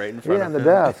one!" Like right in front Yeah, of on the him.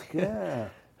 desk. Yeah.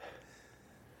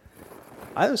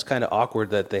 I was kind of awkward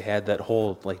that they had that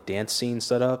whole like dance scene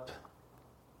set up.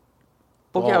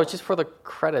 Well, yeah, Well- it was just for the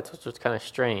credits, which was kind of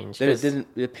strange. That it 'cause- didn't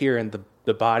appear in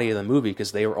the body of the movie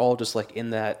because they were all just like in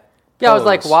that. Yeah, I was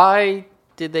like, pose. why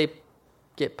did they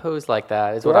get posed like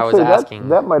that? Is what I was Actually, asking.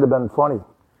 That might have been funny.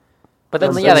 But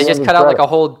then, That's yeah, they the just ending cut out like a credits.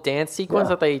 whole dance sequence Yeah.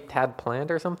 that they had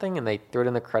planned or something, and they threw it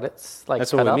in the credits. Like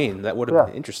That's cut what I up. mean. That would have Yeah.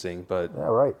 been interesting, but Yeah,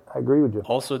 right. I agree with you.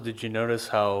 Also, did you notice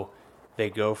how they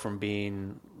go from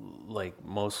being like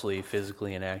mostly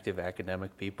physically inactive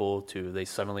academic people to they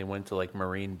suddenly went to like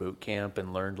Marine boot camp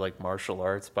and learned like martial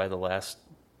arts by the last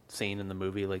scene in the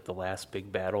movie, like the last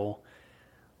big battle?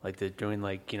 Like they're doing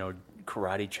like,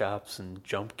 karate chops and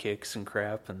jump kicks and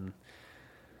crap and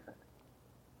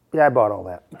Yeah, I bought all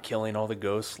that. killing all the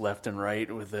ghosts left and right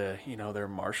with their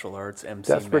martial arts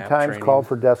MC Desperate map times training. call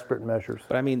for desperate measures.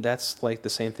 I mean that's like the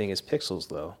same thing as Pixels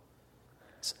though.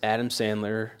 It's Adam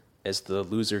Sandler as the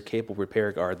loser cable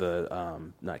repair or the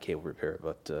not cable repair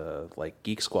but like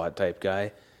Geek Squad type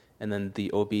guy, and then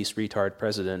the obese retard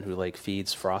president who like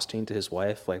feeds frosting to his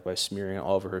wife like by smearing it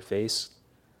all over her face.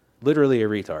 Literally a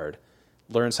retard.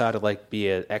 Learns how to like be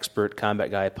an expert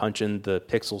combat guy, punching the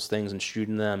Pixels things and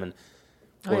shooting them and.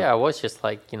 Oh yeah, it was just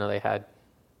like they had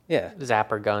Yeah.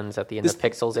 zapper guns at the end of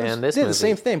Pixels and this yeah, movie. the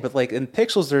same thing, but like in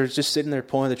Pixels, they're just sitting there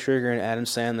pulling the trigger, and Adam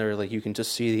Sandler, like you can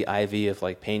just see the IV of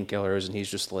like painkillers, and he's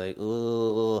just like,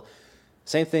 ugh.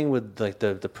 Same thing with like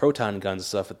the proton guns and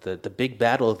stuff at the big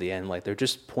battle at the end. Like they're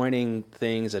just pointing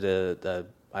things at a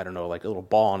I don't know, like a little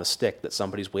ball on a stick that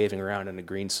somebody's waving around in a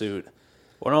green suit.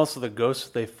 Well, and also the ghosts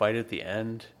they fight at the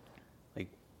end, like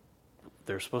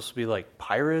they're supposed to be like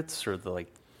pirates or the like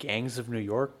gangs of New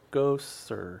York ghosts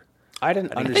or I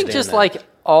didn't I understand think just that. like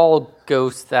all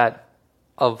ghosts that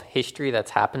of history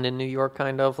that's happened in New York,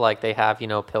 kind of like they have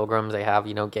pilgrims, they have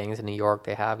gangs in New York,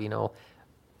 they have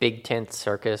big tent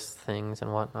circus things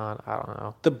and whatnot. I don't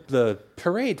know. the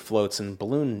parade floats and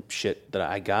balloon shit that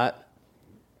I got.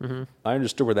 Mm-hmm. I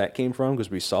understood where that came from because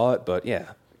we saw it, but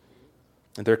yeah.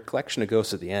 And their collection of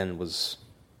ghosts at the end was,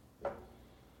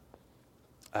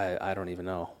 I don't even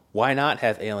know. Why not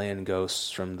have alien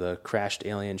ghosts from the crashed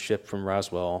alien ship from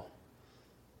Roswell?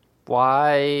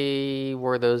 Why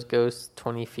were those ghosts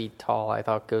 20 feet tall? I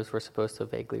thought ghosts were supposed to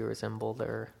vaguely resemble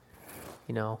their,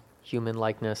 human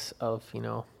likeness of,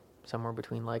 somewhere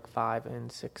between like 5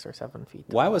 and 6 or 7 feet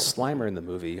tall. Why was Slimer in the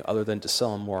movie other than to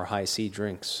sell more high C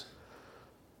drinks?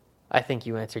 I think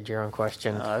you answered your own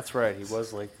question. That's right. He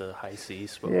was like the high C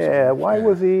spokesman. Yeah, why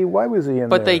was he in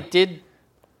But there? they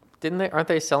didn't they? Aren't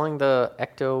they selling the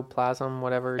ectoplasm,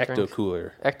 whatever? Ecto drinks?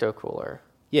 Cooler. Ecto Cooler.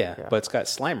 Yeah, Yeah. but it's got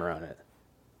Slimer on it.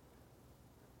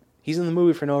 He's in the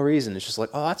movie for no reason. It's just like,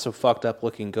 oh, that's a fucked up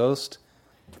looking ghost.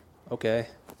 Okay.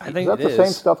 I Is think that it the same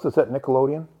is. stuff that's at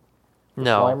Nickelodeon?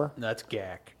 No. Slimer? that's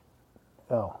GAC.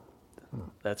 Oh,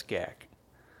 That's GAC.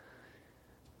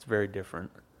 It's very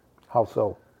different. how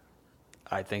so?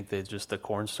 I think they just the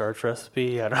cornstarch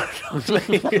recipe. I don't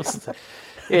know.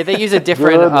 Yeah, they use a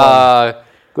different Good one.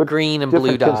 Good, green and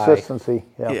blue different dye. consistency.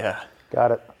 Yeah. Yeah.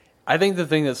 Got it. I think the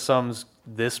thing that sums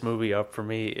this movie up for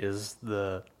me is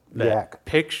that Yak.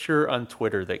 picture on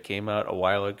Twitter that came out a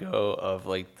while ago of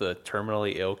like the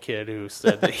terminally ill kid who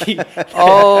said that he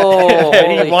Oh, that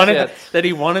he holy wanted shit. that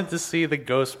he wanted to see the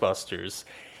Ghostbusters,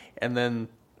 and then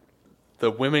the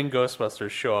women Ghostbusters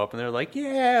show up and they're like,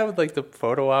 yeah, with like the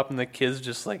photo op and the kids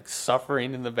just like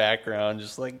suffering in the background,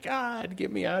 just like, God,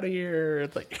 get me out of here.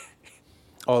 Like,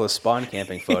 Oh, the spawn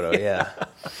camping photo, yeah.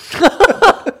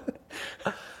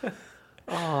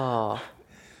 Oh,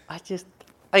 I just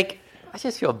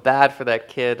feel bad for that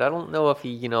kid. I don't know if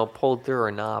he, pulled through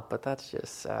or not, but that's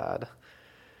just sad.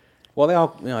 Well, they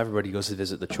all, everybody goes to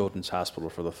visit the children's hospital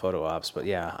for the photo ops, but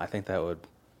yeah, I think that would.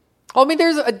 Oh, I mean,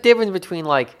 there's a difference between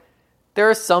like, there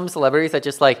are some celebrities that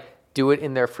just like do it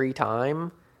in their free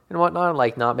time and whatnot, and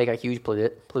like not make a huge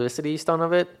publicity stunt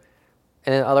of it.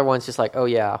 And then other ones just like, oh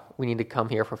yeah, we need to come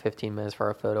here for 15 minutes for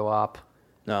a photo op.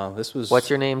 No, this was. What's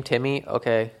your name, Timmy?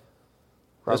 Okay.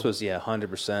 This was,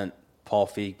 100% Paul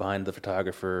Feig behind the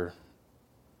photographer,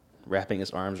 wrapping his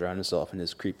arms around himself in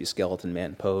his creepy skeleton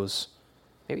man pose.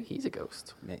 Maybe he's a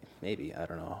ghost. Maybe, I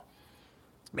don't know.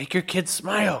 make your kids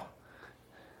smile.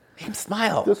 Make him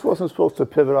smile. This wasn't supposed to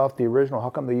pivot off the original.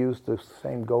 How come they used the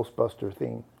same Ghostbuster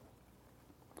theme?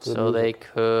 So they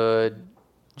could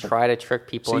try to trick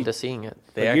people See, into seeing it.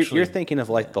 They But actually you're thinking of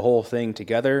like the whole thing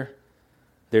together.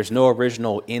 There's no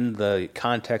original in the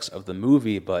context of the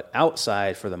movie, but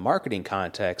outside for the marketing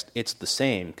context, it's the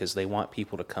same because they want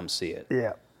people to come see it.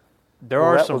 Yeah. There Well,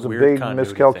 are that some was a weird big continuity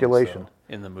miscalculation. things,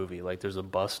 though, in the movie. Like there's a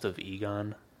bust of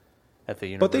Egon at the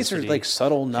university. But these are like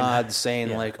subtle nods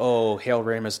saying Yeah. like, oh, Harold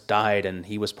Ramis died and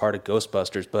he was part of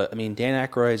Ghostbusters. But I mean, Dan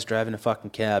Aykroyd's driving a fucking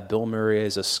cab. Bill Murray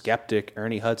is a skeptic.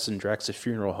 Ernie Hudson directs a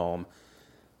funeral home.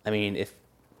 I mean, if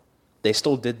they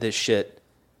still did this shit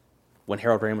when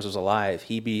Harold Ramis was alive,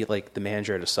 he'd be like the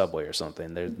manager at a Subway or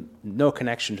something. There's no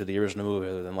connection to the original movie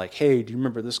other than like, hey, do you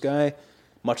remember this guy?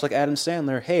 Much like Adam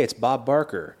Sandler, hey, it's Bob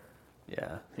Barker.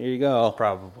 Yeah, Here you go.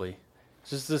 probably.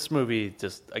 Just this movie,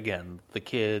 just again, the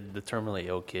kid, the terminally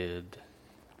ill kid,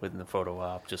 with the photo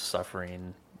op, just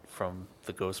suffering from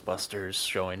the Ghostbusters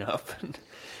showing up.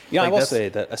 Yeah, Like, I will that's- say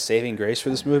that a saving grace for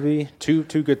this movie, two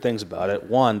good things about it.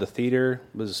 One, the theater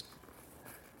was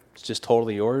just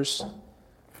totally yours.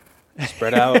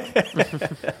 Spread out,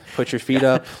 put your feet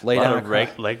up, lay a lot down.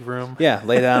 of leg room. Yeah,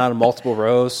 lay down on multiple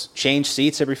rows. Change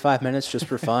seats every 5 minutes just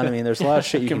for fun. I mean, there's a lot of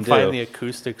shit you You can can find do. the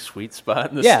acoustic sweet spot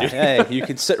in the Yeah, studio. hey, you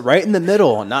can sit right in the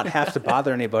middle and not have to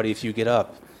bother anybody if you get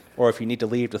up or if you need to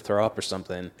leave to throw up or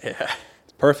something. Yeah.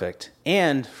 It's perfect.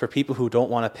 And for people who don't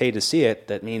want to pay to see it,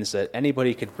 that means that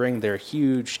anybody could bring their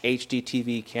huge HD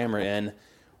TV camera in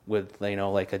with,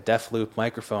 like a def loop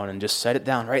microphone and just set it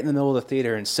down right in the middle of the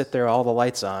theater and sit there, all the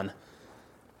lights on,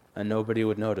 and nobody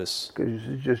would notice. Because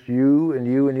it's just you and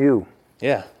you and you.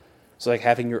 Yeah. It's like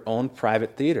having your own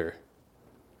private theater.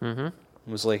 Mm-hmm. It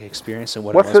was like experiencing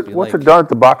what What's it must it? be What's like. it done at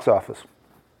the box office?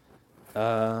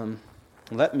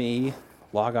 Let me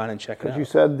log on and check it Because out. you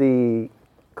said the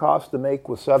cost to make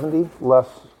was 70 less,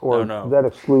 or No. that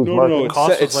excludes No, marketing. it's, cost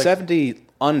was it's like- 70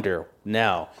 under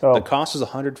now. Oh. The cost is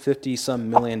 $150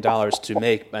 million to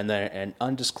make, and then an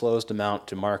undisclosed amount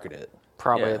to market it.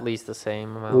 Probably Yeah. at least the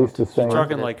same amount. At least the same. We're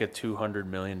talking like a $200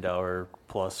 million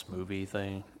plus movie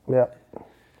thing. Yeah.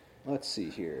 Let's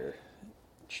see here.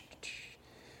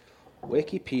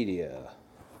 Wikipedia.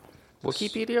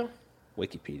 Wikipedia?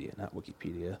 Wikipedia, not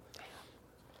Wikipedia.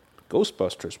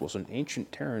 Ghostbusters was an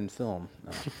ancient Terran film.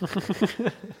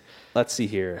 No. Let's see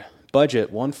here.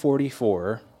 Budget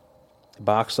 144.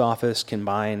 Box office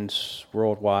combined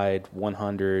worldwide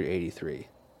 183.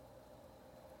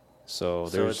 So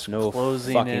So there's it's no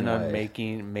closing fucking in on way.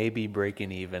 maybe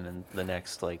breaking even in the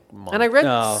next like month. And I read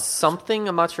No. something.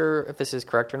 I'm not sure if this is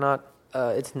correct or not.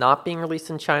 It's not being released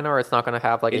in China, or it's not going to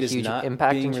have like It a is huge not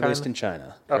impact being in China. released in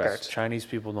China. Okay. Correct. Chinese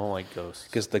people don't like ghosts.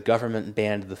 Because the government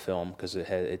banned the film because it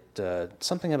had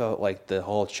something about like the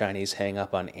whole Chinese hang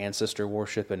up on ancestor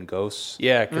worship and ghosts.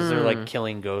 Yeah, because they're like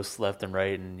killing ghosts left and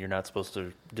right, and you're not supposed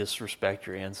to disrespect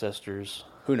your ancestors.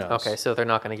 Who knows? Okay, so they're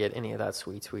not going to get any of that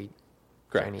sweet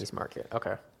Correct. Chinese market.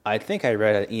 Okay. I think I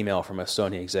read an email from a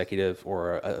Sony executive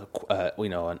or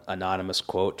an anonymous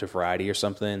quote to Variety or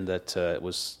something that it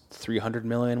was $300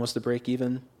 million was the break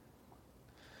even.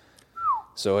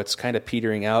 So it's kind of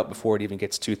petering out before it even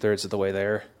gets 2/3 of the way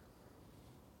there,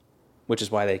 which is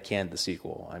why they canned the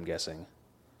sequel, I'm guessing.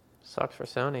 Sucks for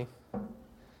Sony.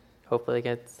 Hopefully they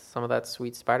get some of that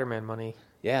sweet Spider-Man money.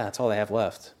 Yeah, that's all they have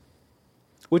left.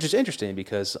 Which is interesting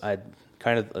because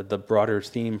the broader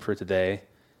theme for today,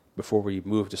 before we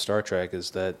move to Star Trek,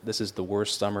 is that this is the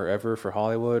worst summer ever for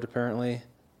Hollywood, apparently,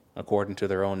 according to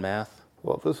their own math.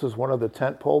 Well, if this is one of the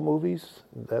tentpole movies,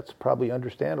 that's probably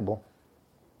understandable.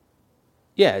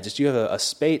 Yeah, just you have a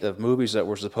spate of movies that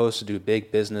were supposed to do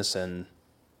big business and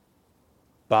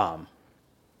bomb.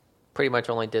 Pretty much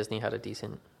only Disney had a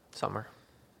decent summer.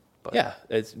 But Yeah,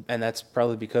 and that's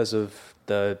probably because of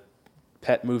the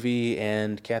Pet movie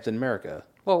and Captain America.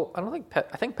 Well, I don't think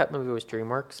I think Pet Movie was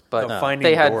DreamWorks, but No, Finding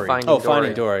they had Dory. Finding Oh, Dory.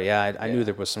 Finding Dory. Yeah, I knew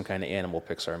there was some kind of animal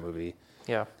Pixar movie.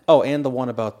 Yeah. Oh, and the one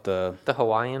about the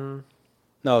Hawaiian.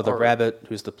 the Or- rabbit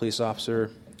who's the police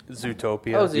officer.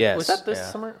 Zootopia. Oh, Yes. was that this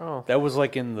Yeah. summer? Oh. That was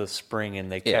like in the spring,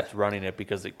 and they Yeah. kept running it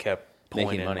because it kept pulling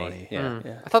Making in money. money. Yeah.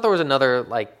 Yeah. I thought there was another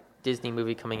like Disney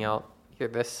movie coming out here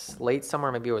this late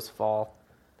summer, maybe it was fall.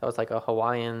 That was like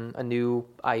a new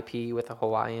IP with a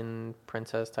Hawaiian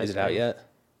princess type. Is it out thing. yet?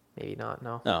 Maybe not.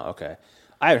 No. No, okay.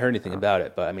 I haven't heard anything about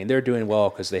it, but I mean they're doing well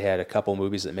because they had a couple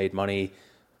movies that made money,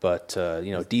 but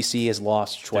DC has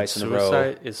lost twice in a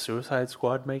row. Is Suicide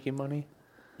Squad making money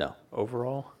No,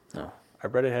 overall? no. I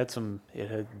read it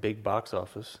had big box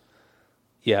office.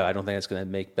 Yeah, I don't think it's going to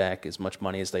make back as much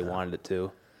money as they wanted it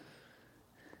to.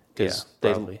 Because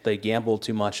Yeah, probably. they gambled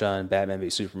too much on Batman v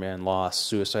Superman, lost.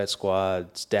 Suicide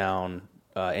Squad's down.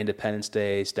 Independence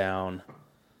Day's down.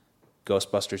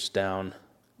 Ghostbusters down.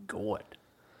 Good.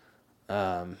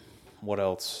 What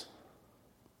else?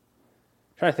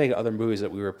 Trying to think of other movies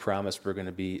that we were promised were going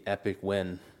to be epic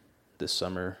win this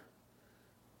summer,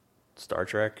 Star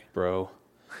Trek. bro.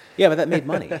 Yeah, but that made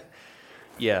money.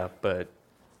 Yeah, but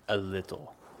a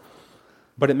little.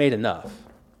 But it made enough.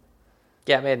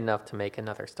 Yeah, it made enough to make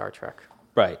another Star Trek.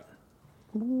 Right.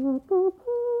 Is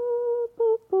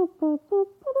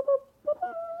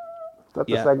that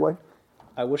the Yeah. segue?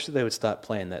 I wish that they would stop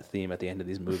playing that theme at the end of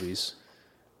these movies.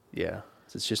 Yeah.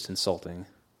 It's just insulting.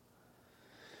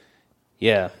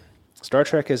 Yeah. Star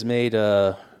Trek has made,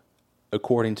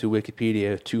 according to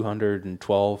Wikipedia,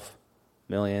 212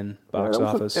 million box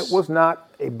office It was not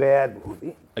a bad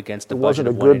movie. against a It budget wasn't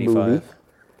a of good 185. movie.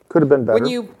 Could have been better. When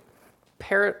you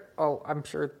pair it, I'm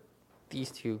sure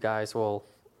these two guys will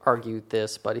argue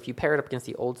this, but if you pair it up against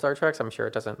the old Star Treks, I'm sure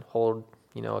it doesn't hold,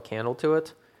 a candle to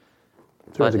it.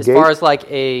 But a as gate- far as like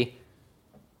a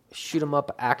shoot 'em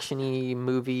up actiony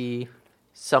movie,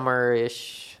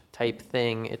 summer-ish type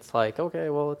thing, it's like, okay,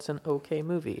 well, it's an okay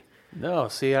movie. No,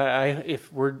 see,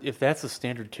 if that's the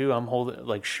standard too, I'm holding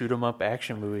like shoot 'em up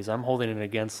action movies. I'm holding it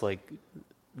against like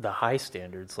the high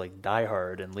standards like Die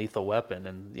Hard and Lethal Weapon,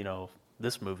 and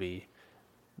this movie,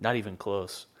 not even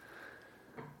close.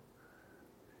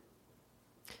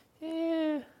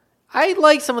 I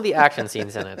like some of the action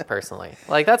scenes in it personally.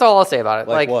 Like that's all I'll say about it.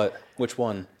 Like what? Which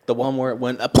one? The one where it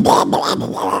went up, or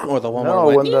the one no,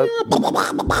 where it when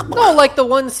went? No, like the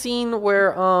one scene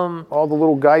where all the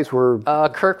little guys were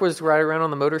Kirk was riding around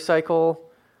on the motorcycle,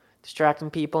 distracting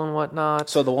people and whatnot.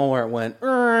 So the one where it went?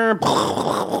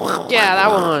 Yeah, that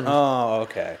one. Oh,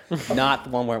 okay. Not the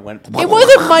one where it went. It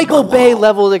wasn't Michael Bay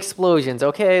level explosions,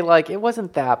 okay? Like it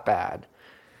wasn't that bad.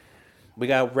 We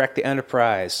gotta wreck the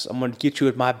Enterprise. I'm gonna get you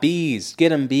with my bees. Get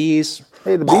them, bees.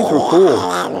 hey, the bees were cool.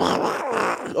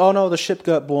 Oh no, the ship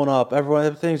got blown up.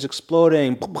 Everything's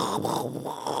exploding.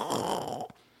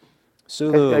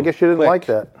 Sulu, I guess you didn't quick. like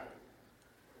that.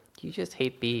 You just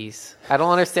hate bees. I don't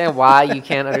understand why you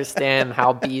can't understand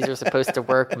how bees are supposed to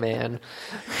work, man.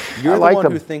 You're I the liked one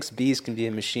them. who thinks bees can be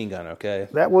a machine gun, okay?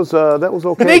 That was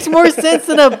okay. It makes more sense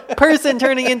than a person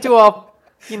turning into a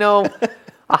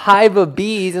hive of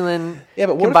bees and then Yeah,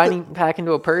 but what if combining back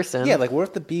into a person. Yeah, like what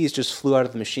if the bees just flew out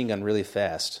of the machine gun really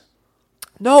fast?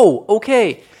 No,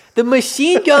 okay. The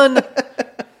machine gun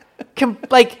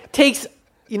takes,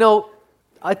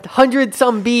 100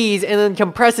 some bees and then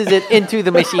compresses it into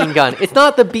the machine gun. It's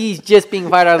not the bees just being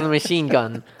fired out of the machine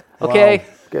gun. Okay? Wow.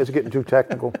 You guys are getting too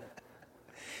technical.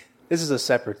 This is a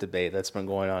separate debate that's been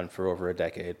going on for over a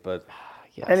decade, but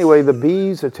Yes. Anyway, the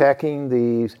bees attacking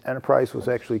the Enterprise was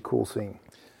actually a cool scene.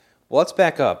 well, let's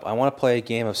back up. I want to play a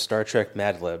game of Star Trek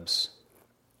Mad Libs.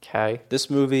 Okay. This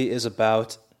movie is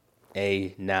about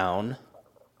a noun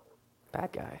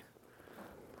Bad guy.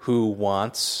 who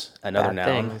wants another Bad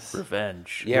noun. things.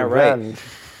 Revenge. Yeah, Revenge. right.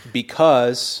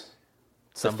 Because,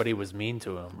 Somebody was mean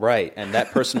to him. right, and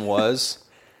that person was...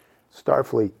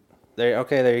 Starfleet. there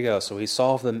you go. So he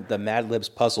solved the Mad Libs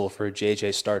puzzle for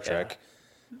JJ Star Trek.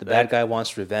 The bad guy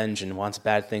wants revenge and wants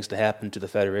bad things to happen to the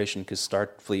Federation because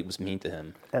Starfleet was mean to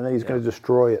him. And then he's going to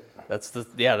destroy it. That's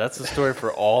the story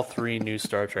for all 3 new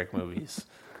Star Trek movies.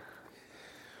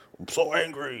 I'm so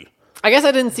angry. I guess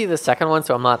I didn't see the second one,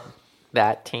 so I'm not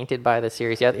that tainted by the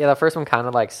series yet. Yeah, the first one kind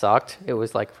of like sucked. It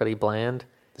was like pretty bland.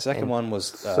 The second one was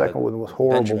Second one was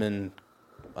horrible. Benjamin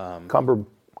Cumberbatch.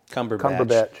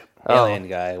 Cumberbatch. Alien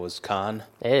guy was Khan,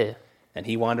 Eh. and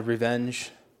he wanted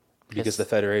revenge because Yes. the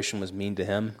Federation was mean to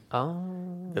him.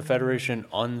 Oh. The Federation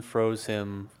unfroze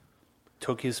him,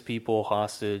 took his people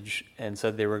hostage, and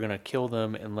said they were going to kill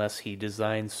them unless he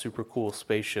designed super cool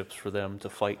spaceships for them to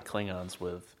fight Klingons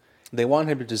with. They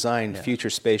wanted him to design future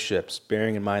spaceships,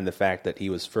 bearing in mind the fact that he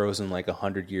was frozen like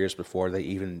 100 years before they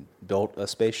even built a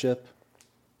spaceship.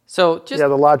 So just Yeah,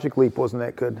 the logic leap wasn't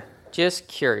that good. just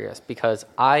curious because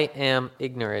I am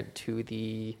ignorant to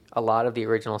a lot of the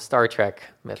original Star Trek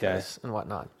mythos and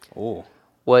whatnot. Oh,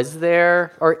 Was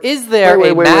there or is there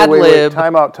a wait, Mad Lib?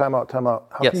 Time out. How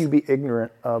Yes. can you be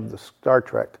ignorant of the Star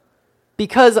Trek?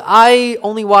 Because I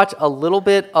only watch a little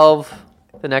bit of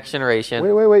The Next Generation.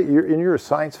 Wait. You're a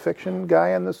science fiction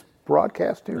guy on this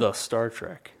broadcast here? The Star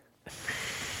Trek.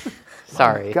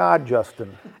 Sorry. God,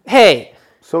 Justin. Hey,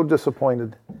 So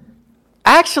disappointed.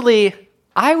 actually,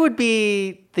 I would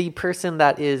be the person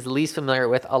that is least familiar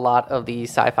with a lot of the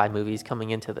sci-fi movies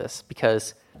coming into this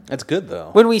because that's good though.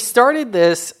 when we started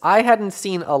this, I hadn't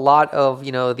seen a lot of,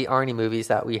 the Arnie movies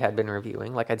that we had been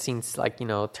reviewing. Like I'd seen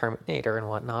Terminator and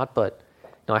whatnot, but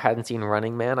I hadn't seen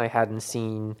Running Man. I hadn't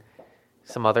seen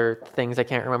some other things I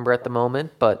can't remember at the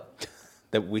moment, but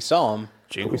That we saw him.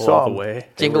 Jingle saw all the him. way.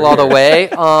 Jingle All the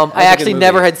Way. I actually movie.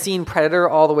 never had seen Predator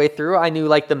all the way through. I knew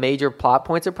the major plot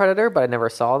points of Predator, but I never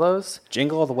saw those.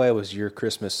 Jingle All the Way was your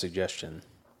Christmas suggestion.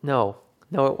 No,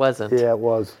 it wasn't. Yeah, it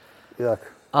was.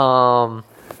 Yuck.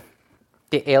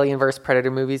 The Alien vs.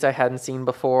 Predator movies I hadn't seen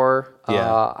before.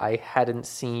 Yeah. I hadn't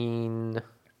seen...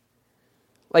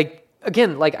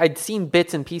 I'd seen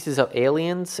bits and pieces of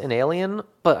Aliens and Alien,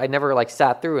 but I never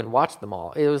sat through and watched them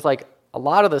all. It was a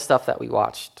lot of the stuff that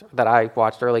I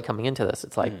watched early coming into this.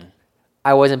 It's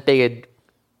I wasn't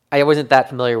that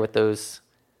familiar with those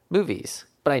movies,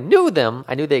 but I knew them.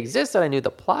 I knew they existed. I knew the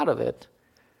plot of it.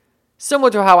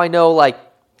 Similar to how I know,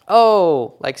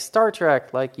 Star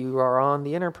Trek, you are on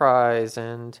the Enterprise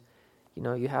and,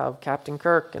 you have Captain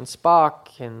Kirk and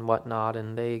Spock and whatnot,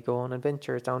 and they go on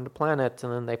adventures down to planets,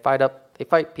 and then they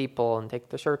fight people and take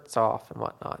the shirts off and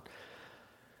whatnot.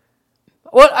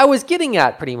 What I was getting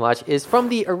at pretty much is from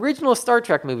the original Star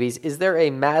Trek movies, is there a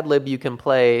Mad Lib you can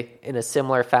play in a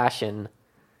similar fashion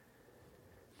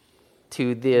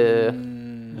to the...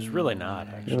 There's really not,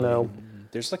 actually. No.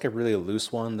 There's a really loose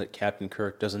one that Captain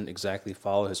Kirk doesn't exactly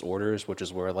follow his orders, which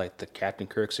is where the Captain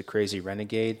Kirk's a crazy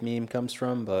renegade meme comes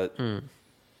from, but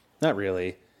not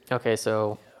really. Okay,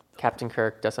 so Captain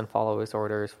Kirk doesn't follow his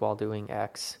orders while doing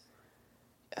X,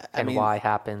 and Y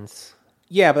happens.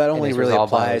 Yeah, but that only it's really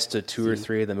resolved by applies to 2 or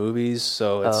 3 of the movies,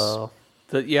 so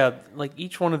it's...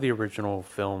 Each one of the original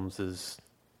films is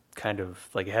kind of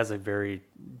it has a very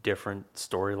different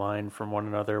storyline from one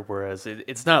another, whereas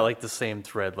it's not the same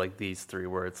thread like these 3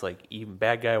 where it's even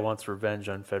bad guy wants revenge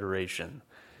on Federation.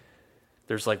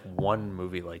 There's one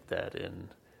movie like that in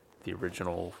the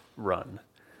original run.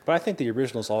 But I think the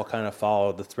originals all kind of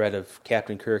follow the thread of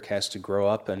Captain Kirk has to grow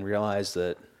up and realize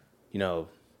that,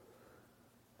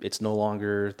 it's no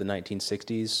longer the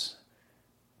 1960s,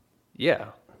 Yeah.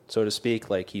 so to speak.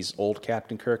 He's old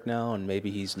Captain Kirk now, and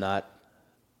maybe he's not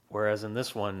Whereas in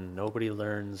this one, nobody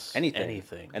learns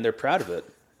anything. And they're proud of it.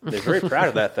 They're very proud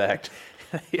of that fact.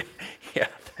 Yeah.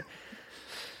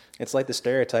 It's like the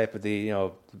stereotype of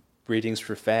the, readings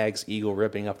for fags, eagle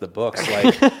ripping up the books.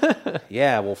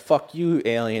 Yeah, well, fuck you,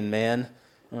 alien man.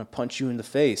 I'm going to punch you in the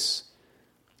face.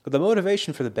 But the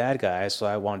motivation for the bad guys, so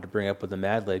I wanted to bring up with the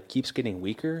Mad Lib, keeps getting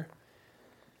weaker.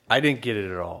 I didn't get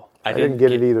it at all. I didn't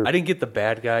get it either. I didn't get the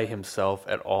bad guy himself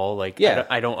at all.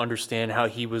 I don't understand how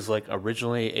he was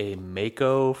originally a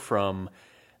Mako from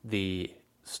the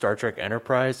Star Trek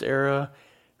Enterprise era,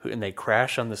 and they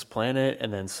crash on this planet,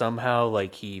 and then somehow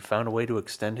like he found a way to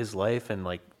extend his life and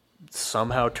like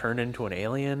somehow turned into an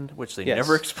alien, which they Yes.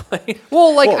 never explain.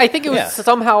 Well, like Well, I think it was yeah.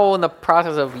 somehow in the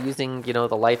process of using, the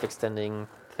life extending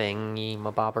thingy,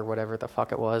 mabob or whatever the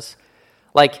fuck it was.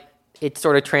 Like it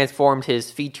sort of transformed his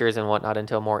features and whatnot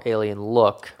into a more alien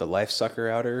look. The life sucker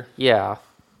outer. Yeah.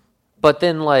 But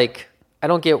then like I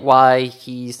don't get why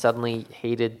he suddenly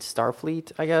hated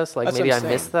Starfleet, I guess. Like That's maybe what I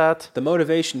I'm missed saying. that. The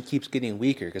motivation keeps getting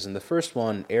weaker because in the first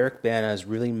one, Eric Bana is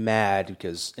really mad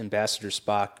because Ambassador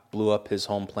Spock blew up his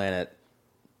home planet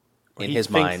in He his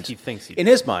thinks- mind. he thinks he in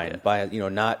did, his mind by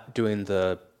not doing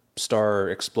the star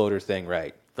exploder thing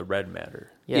right. The red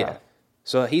matter. Yeah.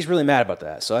 So he's really mad about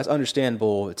that. So that's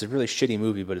understandable. It's a really shitty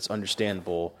movie, but it's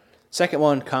understandable. Second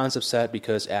one, Khan's upset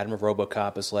because Admiral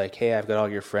RoboCop is like, hey, I've got all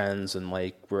your friends, and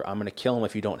like, I'm going to kill them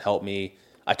if you don't help me.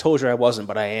 I told you I wasn't,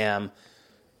 but I am.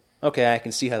 Okay, I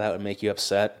can see how that would make you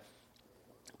upset.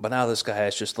 But now this guy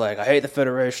is just like, I hate the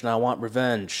Federation, I want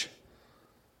revenge.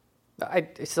 I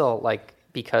still like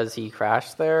because he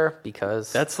crashed there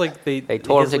because That's like they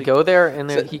told him to go there and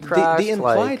then he crashed. The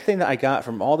implied like, thing that I got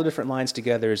from all the different lines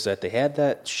together is that they had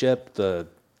that ship, the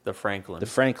Franklin. The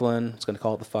Franklin, I was going to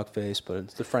call it the fuckface, but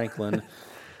it's the Franklin.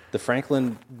 The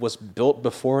Franklin was built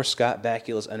before Scott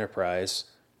Bakula's Enterprise,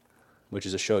 which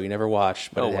is a show you never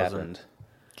watched, but No, it it wasn't. happened.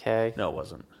 okay. No, it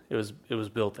wasn't. It was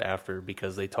built after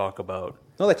because they talk about.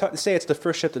 No, they say it's the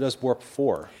first ship that does Warp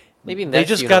 4. Maybe in They this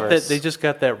just universe. got that. They just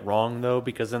got that wrong though,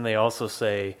 because then they also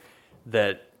say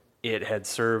that it had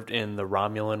served in the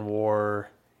Romulan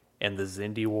War and the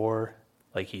Xindi War.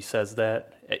 Like he says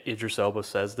that. Idris Elba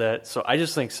says that. So I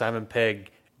just think Simon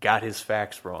Pegg got his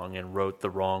facts wrong and wrote the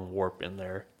wrong warp in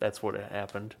there. That's what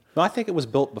happened. No, I think it was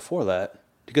built before that,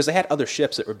 because they had other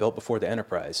ships that were built before the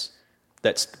Enterprise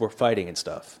that were fighting and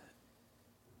stuff.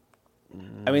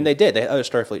 I mean, they did. They had other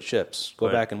Starfleet ships. Go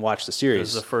But back and watch the It was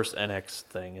series. the first NX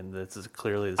thing, and this is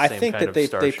clearly the I same think kind that of they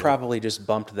starship. probably just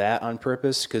bumped that on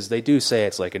purpose, because they do say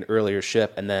it's like an earlier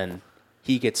ship, and then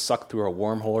he gets sucked through a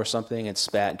wormhole or something and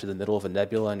spat into the middle of a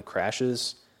nebula and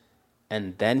crashes,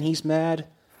 and then he's mad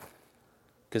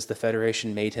because the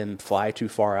Federation made him fly too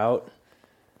far out.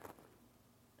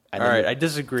 And All then right, I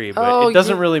disagree, but Oh, it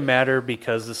doesn't you- really matter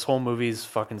because this whole movie's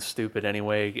fucking stupid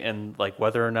anyway, and like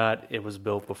whether or not it was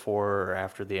built before or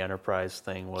after the Enterprise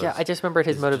thing was. Yeah, I just remembered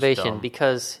his is just motivation dumb.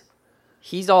 because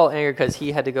he's all angry because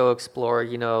he had to go explore,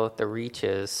 the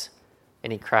reaches,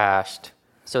 and he crashed.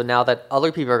 So now that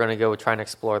other people are going to go try and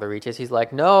explore the reaches, he's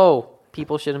like, no,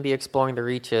 people shouldn't be exploring the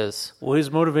reaches Well, his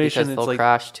motivation because is they'll like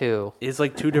crash too. it's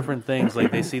like two different things.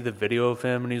 Like they see the video of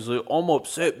him, and he's like, "I'm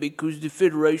upset because the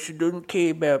Federation doesn't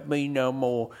care about me no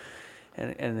more,"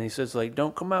 and he says like,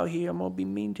 "Don't come out here. I'm gonna be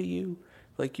mean to you,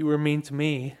 like you were mean to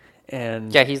me."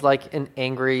 And Yeah, he's like an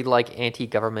angry, like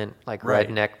anti-government, like Right.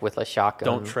 redneck with a shotgun.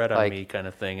 don't tread on like, me kind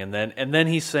of thing. And then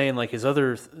he's saying like his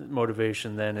other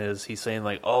motivation then is he's saying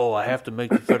like, oh, I have to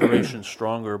make the Federation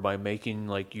stronger by making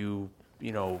like you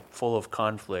full of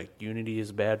conflict. Unity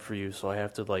is bad for you, so I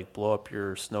have to like blow up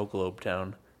your snow globe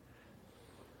town.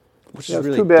 which Yeah, is it's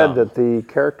really too bad dumb. that the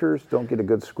characters don't get a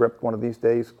good script one of these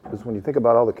days, because when you think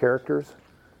about all the characters,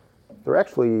 they're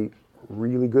actually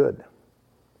really good.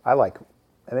 I like them.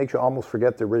 It makes you almost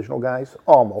forget the original guys,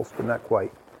 almost, but not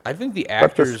quite. I think the But the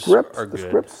actors scripts, are the good.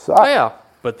 scripts suck. Oh yeah,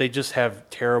 But they just have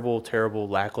terrible, terrible,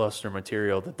 lackluster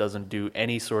material that doesn't do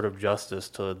any sort of justice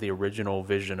to the original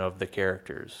vision of the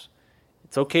characters.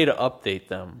 It's okay to update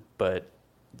them, but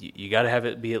you got to have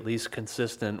it be at least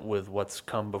consistent with what's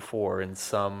come before in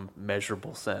some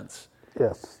measurable sense.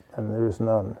 Yes, and there's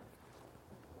none.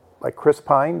 Like Chris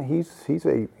Pine, he's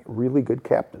a really good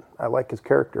captain. I like his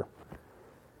character.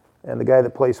 And the guy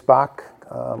that plays Spock,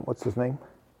 what's his name?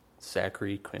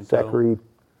 Zachary Quinto. Zachary,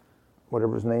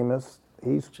 whatever his name is.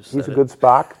 He's said a it. good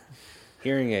Spock.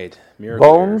 Hearing aid. Miracle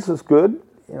Bones is good.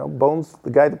 Bones,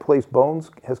 the guy that plays Bones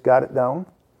has got it down.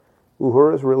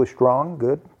 Uhura is really strong,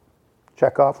 good.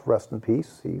 Chekhov, rest in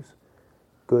peace. He's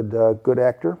good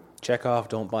actor. Chekhov,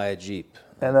 don't buy a Jeep.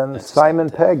 And then That's Simon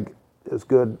sad. Pegg is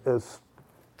good as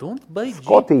Don't bite Jeep.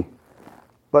 Scotty.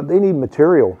 But they need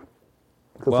material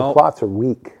because Well, the plots are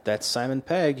weak. That's Simon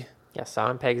Pegg. yeah.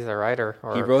 Simon Pegg's the writer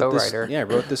or He wrote this. co-writer. Yeah,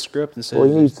 wrote this script and said, Well,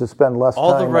 he needs to spend less All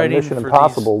the time on writing Mission for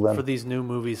Impossible these, than for these new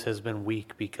movies has been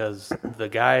weak because the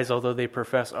guys, although they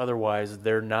profess otherwise,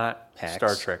 they're not Hacks.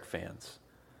 Star Trek fans.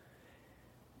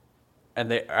 And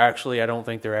they actually, I don't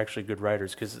think they're actually good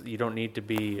writers because you don't need to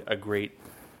be a great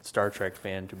Star Trek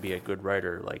fan to be a good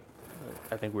writer. Like,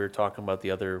 I think we were talking about the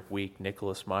other week,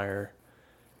 Nicholas Meyer,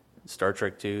 Star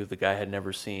Trek 2. The guy had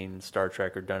never seen Star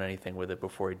Trek or done anything with it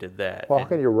before he did that. Well, how And-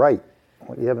 can you write?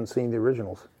 Well, you haven't seen the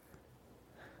originals.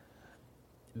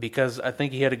 Because I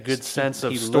think he had a good sense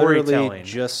of He storytelling. literally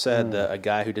just said that a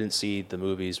guy who didn't see the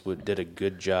movies did a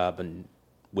good job and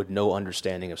with no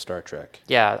understanding of Star Trek.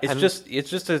 Yeah, It's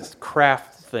just a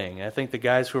craft thing. I think the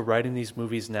guys who are writing these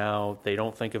movies now, they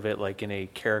don't think of it like in a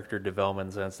character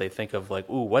development sense. They think of like,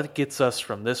 ooh, what gets us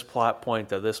from this plot point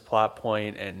to this plot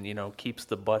point, and keeps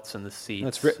the butts in the seats.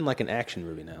 It's written like an action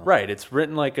movie now. Right. It's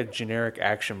written like a generic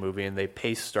action movie, and they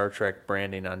paste Star Trek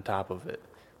branding on top of it.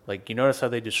 Like, you notice how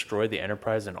they destroyed the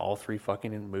Enterprise in all 3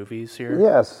 fucking movies here?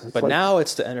 Yes. But now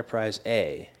it's the Enterprise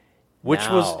A. Which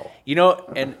Now. was,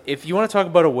 and if you want to talk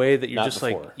about a way that you're Not just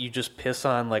before. like, you just piss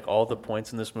on like all the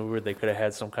points in this movie where they could have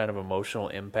had some kind of emotional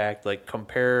impact, like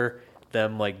compare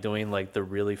them like doing like the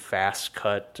really fast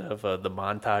cut of the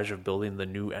montage of building the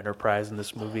new Enterprise in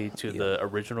this movie to the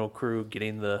original crew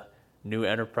getting the new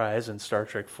Enterprise in Star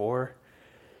Trek 4.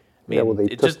 I mean, they it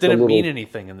took just the didn't mean little-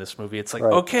 anything in this movie. It's like,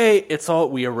 Right. okay,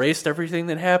 we erased everything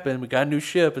that happened. We got a new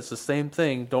ship. It's the same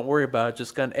thing. Don't worry about it.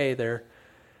 Just got an A there.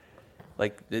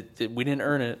 Like, we didn't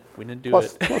earn it. We didn't do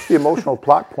it. Plus the emotional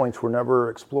plot points were never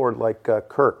explored, like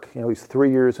Kirk. He's 3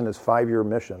 years in his 5-year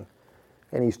mission,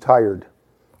 and he's tired.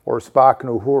 Or Spock and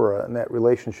Uhura and that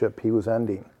relationship he was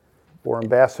ending. Or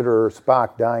Ambassador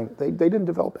Spock dying. They didn't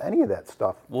develop any of that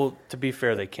stuff. Well, to be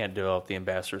fair, they can't develop the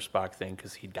Ambassador Spock thing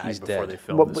because he died He's before dead. they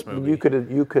filmed But this but movie.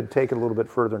 you could take it a little bit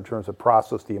further in terms of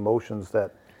process the emotions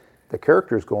that the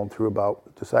character's going through about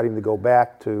deciding to go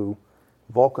back to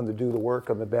Vulcan to do the work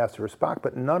of Ambassador Spock,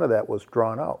 but none of that was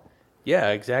drawn out. Yeah,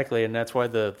 exactly. And that's why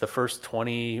the first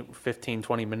 20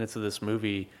 minutes of this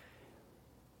movie,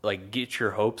 like, get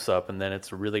your hopes up, and then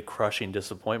it's a really crushing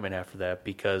disappointment after that,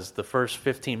 because the first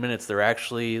 15 minutes, they're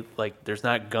actually, like, there's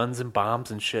not guns and bombs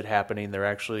and shit happening. They're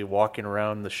actually walking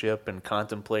around the ship and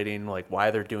contemplating, like,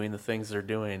 why they're doing the things they're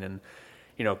doing. And,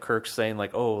 Kirk's saying,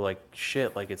 like, oh, like,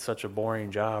 shit, like, it's such a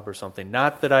boring job or something.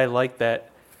 Not that I like that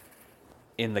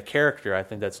in the character. I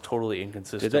think that's totally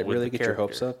inconsistent Did that with really the get your character.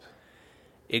 hopes up?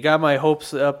 It got my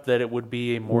hopes up that it would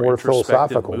be a more More introspective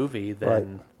philosophical. movie than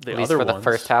Right. the At least other for the ones.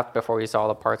 first half before we saw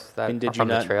the parts that And are did you from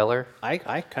the not- trailer. I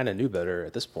kind of knew better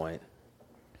at this point.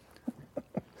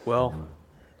 Well,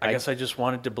 I guess I just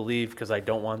wanted to believe because I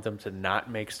don't want them to not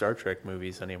make Star Trek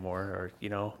movies anymore, or.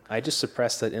 I just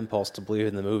suppressed that impulse to believe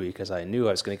in the movie because I knew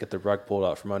I was going to get the rug pulled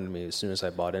out from under me as soon as I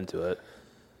bought into it.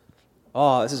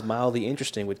 Oh, this is mildly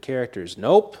interesting with characters.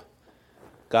 Nope.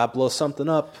 God blow something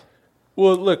up.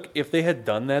 Well, look, if they had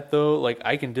done that, though, like,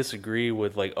 I can disagree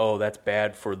with, like, oh, that's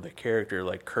bad for the character.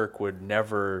 Like, Kirk would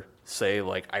never say,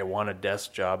 like, I want a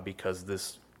desk job because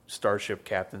this starship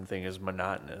captain thing is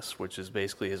monotonous, which is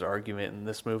basically his argument in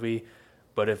this movie.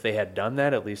 But if they had done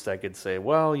that, at least I could say,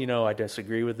 well, I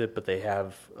disagree with it, but they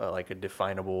have, like, a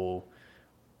definable,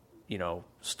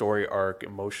 story arc,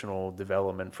 emotional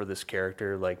development for this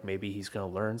character. Like, maybe he's going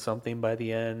to learn something by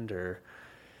the end,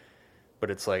 But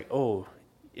it's like, oh,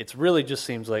 it really just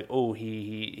seems like, oh,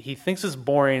 he thinks it's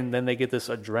boring. Then they get this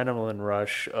adrenaline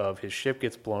rush of his ship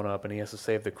gets blown up and he has to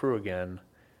save the crew again.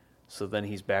 So then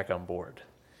he's back on board.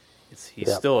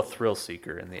 He's still a thrill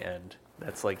seeker in the end.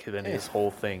 That's like then his whole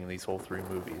thing in these whole 3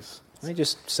 movies. I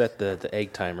just set the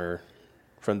egg timer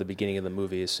from the beginning of the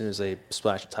movie. As soon as they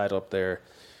splash a title up there,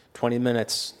 20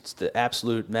 minutes, it's the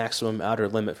absolute maximum outer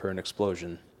limit for an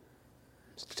explosion.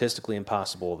 Statistically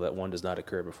impossible that one does not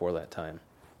occur before that time.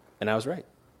 And I was right.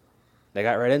 They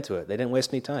got right into it. They didn't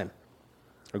waste any time.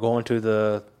 We're going to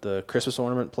the Christmas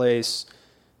ornament place,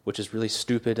 which is really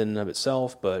stupid in and of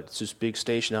itself, but it's this big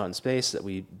station out in space that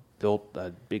we built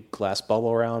a big glass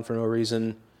bubble around for no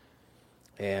reason.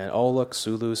 And, oh, look,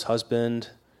 Sulu's husband,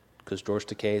 because George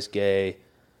Takei is gay.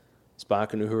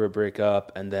 Spock and Uhura break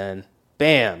up, and then,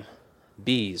 bam,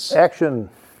 bees. Action.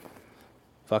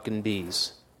 Fucking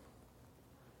bees.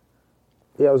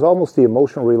 Yeah, it was almost the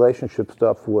emotional relationship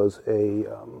stuff was a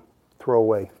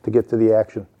throwaway to get to the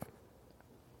action.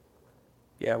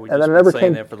 Yeah, we And just then it been never saying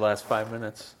came- that for the last 5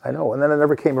 minutes. I know, and then I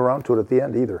never came around to it at the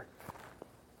end either.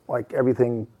 Like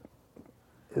everything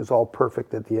is all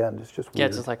perfect at the end. It's just weird. Yeah,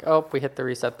 it's just like, oh, we hit the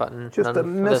reset button. Just None a of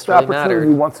this missed really opportunity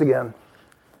mattered. once again.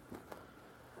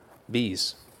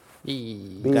 Bees.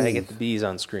 Eee. Bees. Gotta get the bees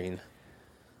on screen.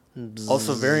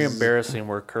 Also, very embarrassing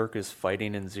where Kirk is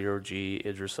fighting in Zero-G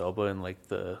Idris Elba in like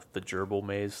the gerbil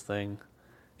maze thing.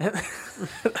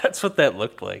 That's what that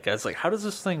looked like. I was like, how does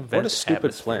this thing vent What a stupid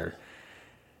atmosphere? plan.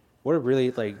 What a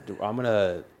really, like, I'm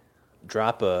gonna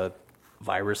drop a,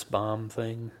 Virus bomb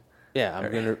thing. yeah,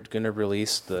 I'm gonna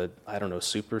release the, I don't know,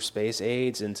 super space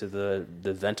aids into the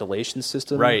ventilation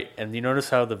system. Right, and you notice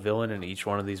how the villain in each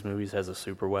one of these movies has a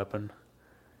super weapon?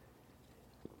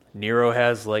 Nero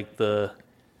has like the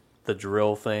the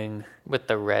drill thing. With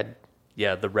the red.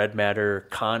 Yeah, the red matter.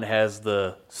 Khan has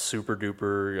the super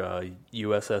duper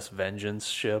USS Vengeance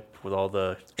ship with all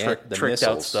the tricked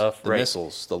out stuff. The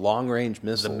missiles, the long range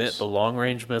missiles. The long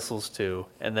range missiles too.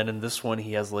 And then in this one,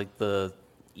 he has like the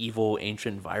evil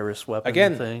ancient virus weapon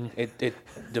thing. It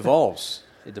devolves.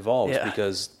 It devolves Yeah.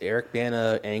 because Eric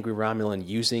Bana, angry Romulan,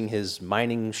 using his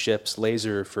mining ship's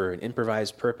laser for an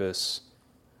improvised purpose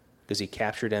because he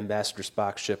captured Ambassador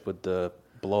Spock's ship with the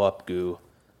blow-up goo.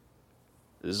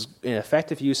 This is an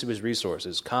effective use of his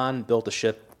resources. Khan built a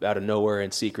ship out of nowhere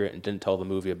in secret and didn't tell the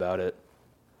movie about it.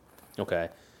 Okay.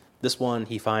 This one,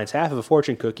 he finds half of a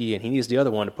fortune cookie, and he needs the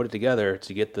other one to put it together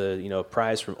to get the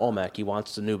prize from Olmec. He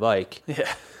wants the new bike.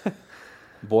 Yeah.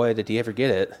 Boy, did he ever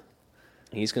get it.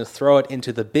 And he's going to throw it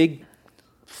into the big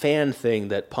fan thing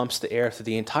that pumps the air through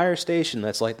the entire station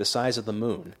that's like the size of the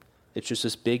moon. It's just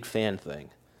this big fan thing.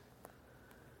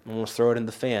 I'm going to throw it in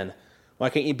the fan. Why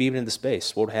can't you beam it into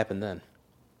space? What would happen then?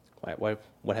 What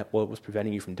was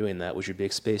preventing you from doing that? Was your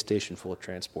big space station full of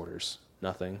transporters?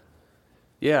 Nothing.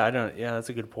 Yeah, that's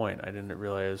a good point. I didn't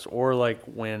realize. Or like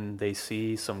when they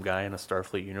see some guy in a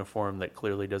Starfleet uniform that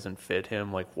clearly doesn't fit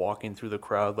him, like walking through the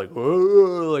crowd, like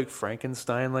whoa, like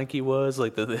Frankenstein, like he was.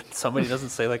 Like somebody doesn't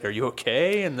say like, "Are you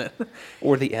okay?" And then,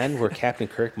 or the end where Captain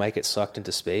Kirk might get sucked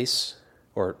into space,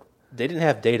 or they didn't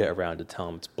have data around to tell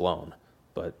him it's blown,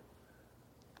 but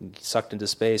sucked into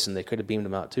space, and they could have beamed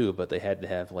him out too, but they had to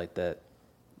have like that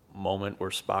moment where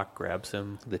Spock grabs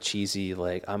him. The cheesy,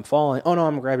 like, I'm falling. Oh, no,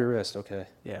 I'm going to grab your wrist. Okay.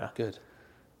 Yeah. Good.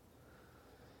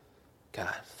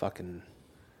 God, fucking.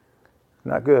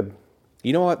 Not good.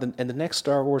 You know what? In the next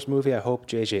Star Wars movie, I hope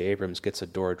J.J. Abrams gets a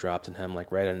door dropped in him,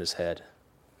 like, right on his head.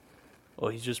 Well,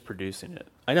 he's just producing it.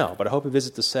 I know, but I hope he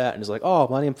visits the set and is like, oh,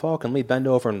 Millennium Falcon, let me bend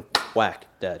over and whack,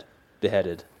 dead,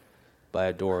 beheaded by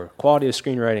a door. Quality of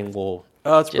screenwriting will...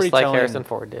 It's Just pretty like telling. Harrison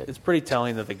Ford did. It's pretty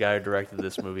telling that the guy who directed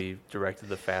this movie directed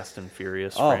the Fast and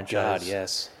Furious Oh, franchise. God,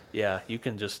 yes. Yeah, you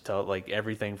can just tell, like,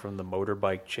 everything from the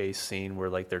motorbike chase scene where,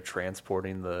 like, they're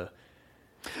transporting the...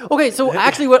 Okay, so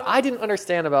actually what I didn't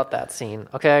understand about that scene,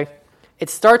 okay? It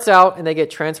starts out and they get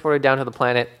transported down to the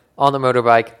planet on the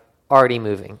motorbike, already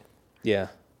moving. Yeah.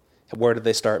 Where did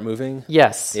they start moving?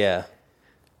 Yes. Yeah.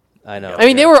 I know. I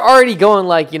mean, they were already going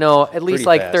like, at least Pretty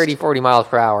like fast. 30, 40 miles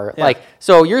per hour. Yeah. Like,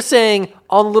 so you're saying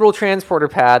on the little transporter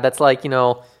pad that's like,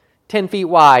 10 feet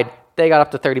wide, they got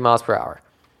up to 30 miles per hour.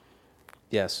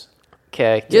 Yes.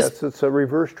 Okay. Yes, it's a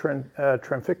reverse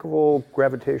centrifugal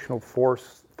gravitational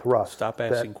force thrust. Stop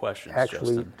that asking questions,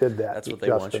 Actually Justin. did that. That's what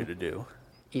they want you to do.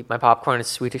 Eat my popcorn as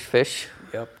Swedish fish.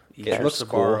 Yep. Eat It your looks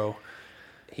Sbarro.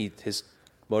 cool. His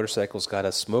motorcycle's got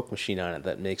a smoke machine on it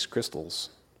that makes crystals.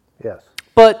 Yes.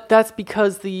 But that's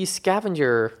because the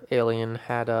scavenger alien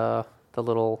had the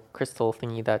little crystal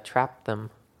thingy that trapped them.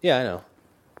 Yeah, I know.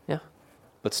 Yeah.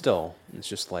 But still, it's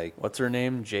just like What's her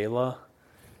name? Jayla?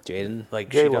 Jaden.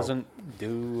 Like, she J-Lo. doesn't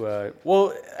do...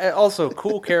 also,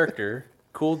 cool character,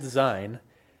 cool design.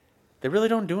 They really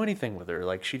don't do anything with her.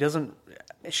 Like, she doesn't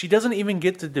even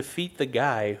get to defeat the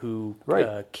guy who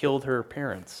Right. killed her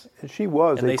parents. And she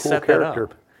was And a they cool set that character.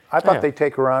 up. I thought Yeah. they'd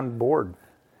take her on board.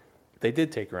 They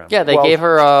did take her on. Yeah, they Well, gave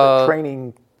her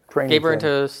training gave her thing.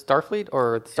 into Starfleet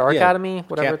or Star Yeah, Academy,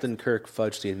 whatever. Captain Kirk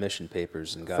fudged the admission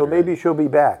papers and got So her maybe in. she'll be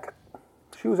back.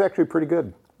 She was actually pretty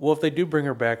good. Well, if they do bring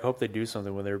her back, I hope they do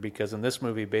something with her, because in this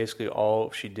movie, basically all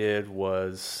she did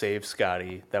was save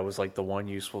Scotty. That was like the one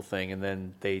useful thing, and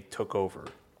then they took over.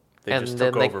 They just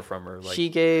took over from her. Like, she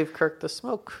gave Kirk the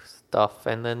smoke stuff,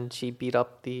 and then she beat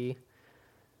up the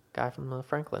guy from the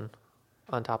Franklin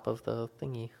on top of the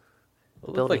thingy. it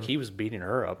looked building. like he was beating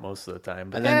her up most of the time.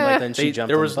 But And then she They- jumped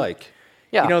there on was- the bike.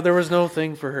 Yeah. there was no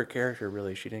thing for her character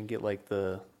really. She didn't get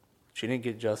she didn't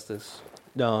get justice.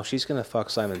 No, she's gonna fuck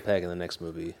Simon Pegg in the next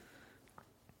movie.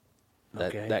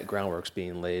 Okay. That groundwork's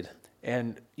being laid.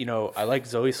 And I like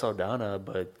Zoe Saldana,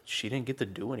 but she didn't get to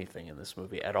do anything in this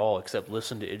movie at all, except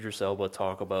listen to Idris Elba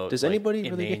talk about. Does like, anybody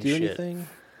really get to do inane shit. anything?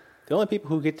 The only people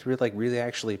who get to really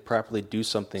actually properly do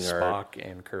something are Spock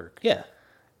and Kirk. yeah.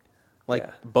 Like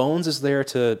Yeah. Bones is there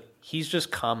to He's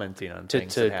just commenting on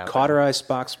things to that happen. cauterize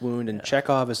Spock's wound, and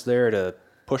Chekhov is there to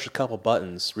push a couple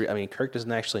buttons. I mean, Kirk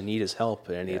doesn't actually need his help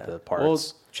in any of the parts. Well,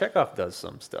 Chekhov does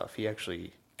some stuff. He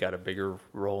actually got a bigger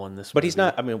role in this. But movie. he's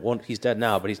not. I mean, he's dead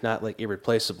now, but he's not like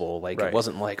irreplaceable. Like Right. it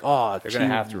wasn't like, oh, They're going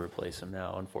to have to replace him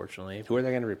now, unfortunately. Who are they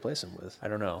going to replace him with? I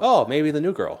don't know. Oh, maybe the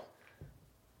new girl.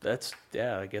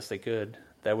 I guess they could.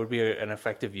 That would be an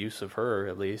effective use of her,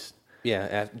 at least.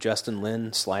 Yeah, Justin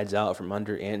Lin slides out from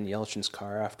under Anton Yelchin's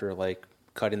car after like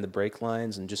cutting the brake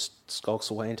lines and just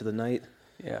skulks away into the night.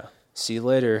 Yeah. See you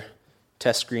later.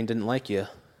 Test screen didn't like you.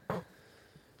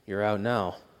 You're out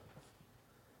now.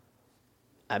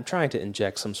 I'm trying to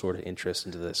inject some sort of interest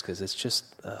into this because it's just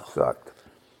Sucked.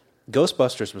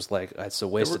 Ghostbusters was like it's a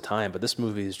waste of time, but this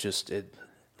movie is just it.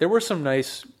 There were some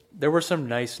nice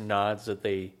nods that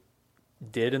they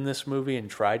did in this movie and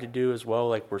tried to do as well,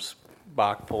 like where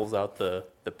Spock pulls out the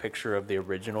picture of the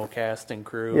original cast and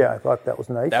crew. Yeah, I thought that was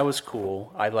nice. That was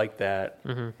cool. I like that.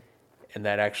 Mm-hmm. And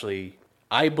that actually,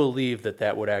 I believe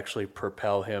that would actually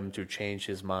propel him to change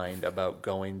his mind about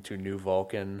going to New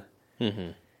Vulcan.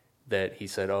 Mm-hmm. That he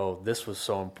said, "Oh, this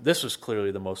was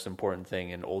clearly the most important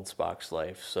thing in old Spock's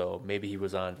life." So maybe he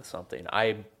was on to something.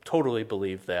 I totally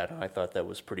believe that. I thought that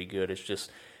was pretty good. It's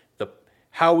just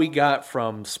how we got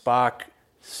from Spock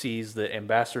sees that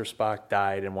Ambassador Spock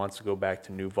died and wants to go back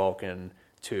to New Vulcan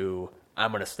to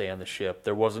I'm going to stay on the ship.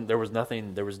 There was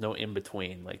no in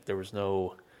between. Like there was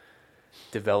no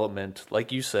development,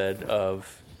 like you said,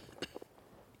 of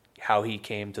how he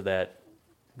came to that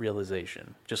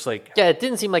realization. Just like it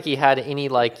didn't seem like he had any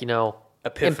Epiphany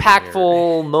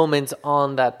impactful moments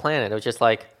on that planet. It was just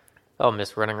like, oh, I'm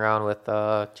just running around with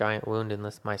a giant wound in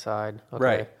my side. Okay.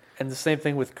 Right. And the same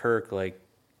thing with Kirk. Like,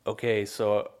 okay,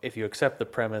 so if you accept the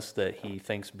premise that he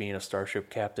thinks being a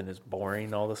starship captain is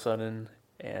boring all of a sudden,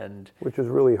 and which is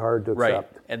really hard to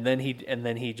accept. Right. And then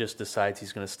he just decides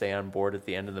he's going to stay on board at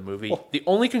the end of the movie. The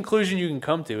only conclusion you can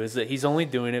come to is that he's only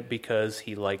doing it because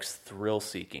he likes thrill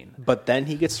seeking. But then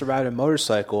he gets to ride a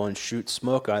motorcycle and shoot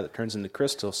smoke out that turns into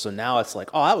crystal. So now it's like,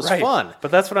 oh, that was fun.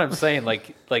 But that's what I'm saying.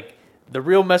 Like the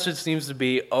real message seems to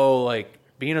be,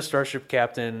 being a starship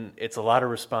captain, it's a lot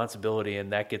of responsibility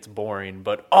and that gets boring.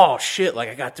 But oh shit, like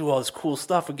I got to do all this cool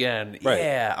stuff again. Right.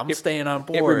 Yeah, I'm staying on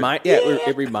board.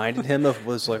 It reminded him of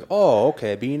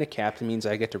okay, being a captain means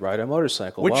I get to ride a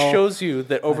motorcycle. Which shows you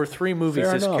that over 3 movies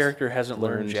his character hasn't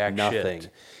learned jack nothing.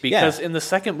 Shit. Because in the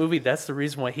second movie, that's the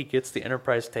reason why he gets the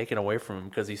Enterprise taken away from him,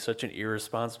 because he's such an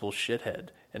irresponsible shithead.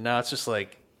 And now it's just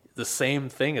like the same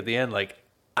thing at the end. Like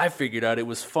I figured out it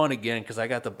was fun again because I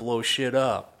got to blow shit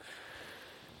up.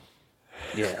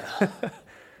 Yeah,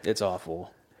 it's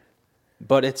awful,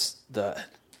 but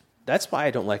that's why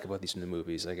I don't like about these new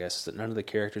movies. I guess that none of the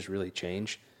characters really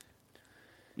change.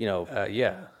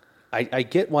 I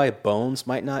get why Bones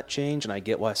might not change, and I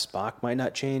get why Spock might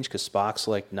not change, because Spock's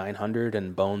like 900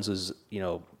 and Bones is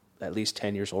at least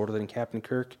 10 years older than Captain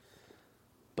Kirk.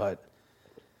 But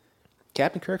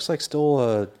Captain Kirk's like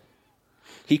still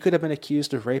he could have been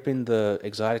accused of raping the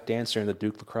exotic dancer in the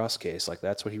Duke Lacrosse case. Like,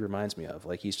 that's what he reminds me of.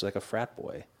 Like, he's like a frat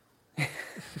boy.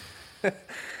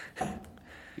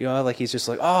 Like, he's just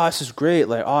like, oh, this is great.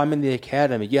 Like, oh, I'm in the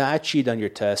academy. Yeah, I cheated on your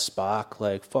test, Spock.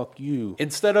 Like, fuck you.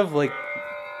 Instead of, like,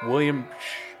 William...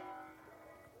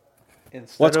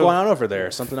 What's going on over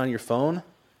there? Something on your phone?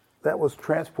 That was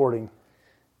transporting.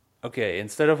 Okay,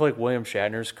 instead of like William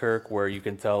Shatner's Kirk, where you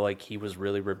can tell like he was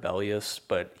really rebellious,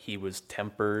 but he was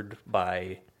tempered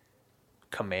by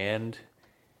command,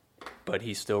 but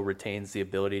he still retains the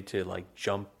ability to like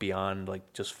jump beyond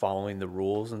like just following the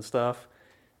rules and stuff.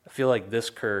 I feel like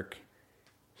this Kirk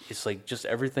is like just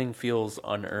everything feels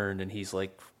unearned, and he's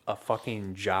like a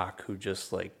fucking jock who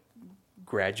just like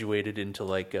graduated into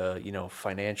like a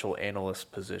financial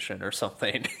analyst position or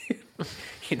something.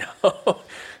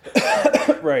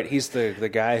 Right, he's the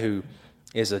guy who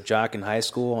is a jock in high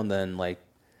school and then like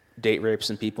date rapes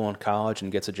some people in college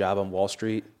and gets a job on Wall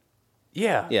Street.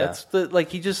 Yeah. That's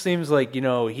he just seems like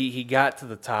he got to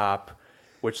the top,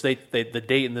 which the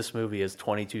date in this movie is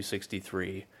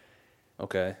 2263.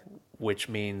 Okay, which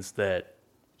means that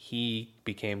he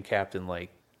became captain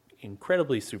like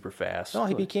incredibly super fast. No,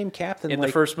 he became captain in the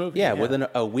first movie. Yeah, within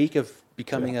a week of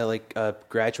becoming a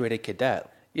graduated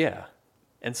cadet. Yeah.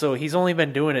 And so he's only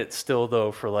been doing it still,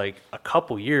 though, for like a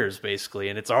couple years, basically,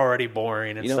 and it's already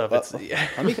boring and stuff.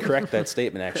 Let me correct that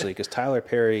statement, actually, because Tyler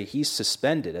Perry, he's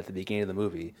suspended at the beginning of the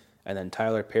movie, and then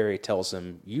Tyler Perry tells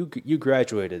him, you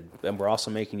graduated, and we're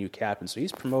also making you captain. So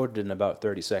he's promoted in about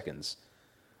 30 seconds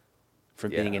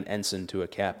from being an ensign to a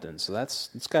captain. So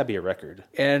it's got to be a record.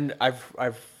 And I've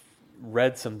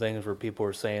read some things where people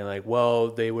were saying, like, well,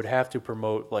 they would have to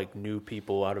promote like new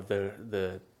people out of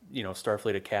the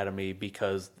Starfleet Academy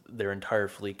because their entire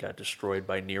fleet got destroyed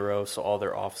by Nero, so all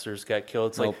their officers got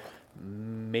killed. It's like,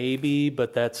 maybe,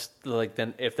 but that's like,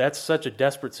 then if that's such a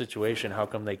desperate situation, how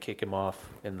come they kick him off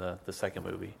in the second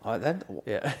movie?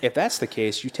 If that's the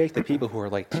case, you take the people who are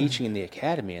like teaching in the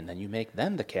academy and then you make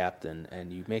them the captain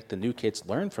and you make the new kids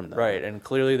learn from them. Right, and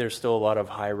clearly there's still a lot of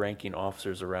high-ranking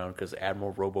officers around because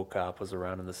Admiral RoboCop was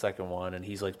around in the second one, and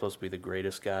he's like supposed to be the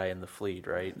greatest guy in the fleet,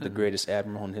 right? The greatest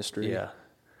admiral in history.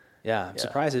 Yeah, I'm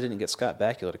surprised they didn't get Scott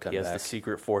Bakula to come back. He has the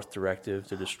secret fourth directive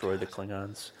to destroy the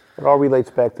Klingons. It all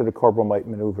relates back to the Corbomite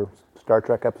maneuver, Star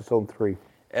Trek Episode 3.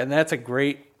 And that's a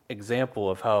great example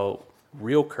of how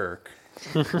real Kirk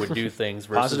would do things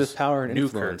versus Positive power and new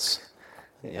influence.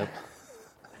 Yep.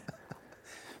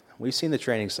 We've seen the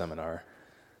training seminar.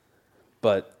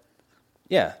 But,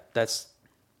 yeah, that's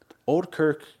old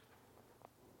Kirk,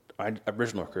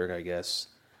 original Kirk, I guess,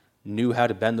 knew how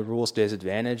to bend the rules to his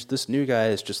advantage. This new guy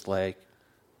is just like,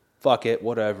 fuck it,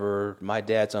 whatever. My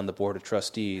dad's on the board of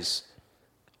trustees.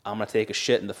 I'm going to take a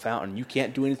shit in the fountain. You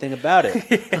can't do anything about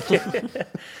it.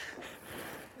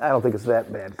 I don't think it's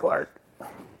that bad, Clark.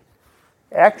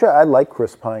 Actually, I like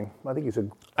Chris Pine. I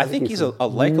think he's a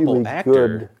likable really actor.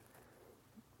 good-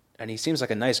 And he seems like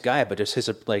a nice guy, but just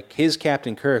his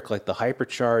Captain Kirk, like the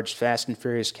hypercharged, Fast and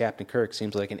Furious Captain Kirk,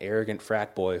 seems like an arrogant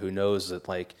frat boy who knows that,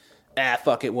 like,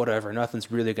 fuck it, whatever,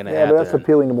 nothing's really going to Yeah, happen. but that's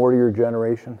appealing to more to your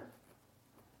generation.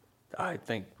 I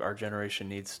think our generation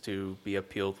needs to be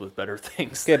appealed with better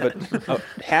things. Okay, but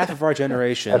half of our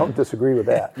generation, I don't disagree with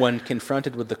that. when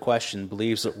confronted with the question,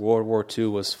 believes that World War II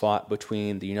was fought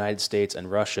between the United States and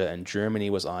Russia, and Germany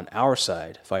was on our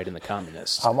side fighting the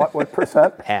communists. How much? What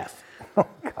percent? Half. Oh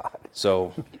God.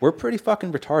 So we're pretty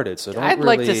fucking retarded. So don't I'd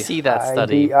really, like to see that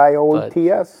study. but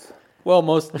IDIOTS. Well,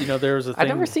 there was a thing. I've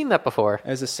never seen that before.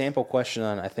 As a sample question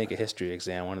on, I think, a history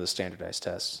exam, one of the standardized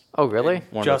tests. Oh, really?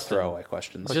 One Justin, of the throwaway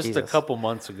questions. Just a Jesus. couple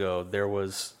months ago, there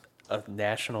was a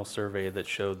national survey that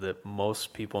showed that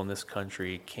most people in this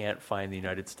country can't find the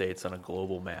United States on a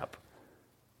global map.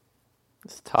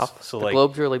 It's tough. So, the like-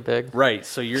 globe's really big. Right.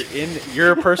 So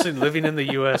you're a person living in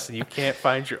the U.S. and you can't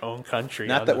find your own country.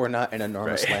 Not on that the- we're not an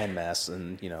enormous Right. landmass,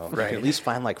 and you can Right. at least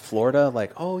find like Florida.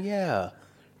 Like, oh yeah,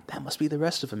 that must be the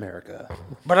rest of America.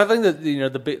 But I think that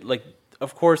the bit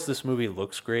of course this movie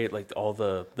looks great. Like all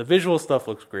the visual stuff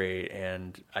looks great,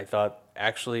 and I thought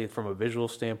actually from a visual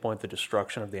standpoint, the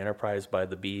destruction of the Enterprise by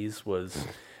the bees was.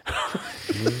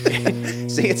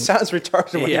 See, it sounds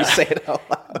retarded when Yeah. you say it out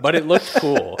loud. But it looked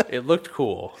cool. It looked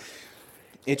cool.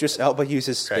 Idris Elba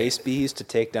uses space bees to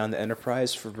take down the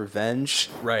Enterprise for revenge.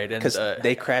 Right, and, because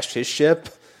they crashed his ship.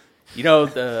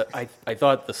 I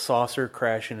thought the saucer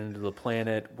crashing into the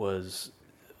planet was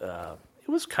it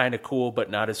was kind of cool, but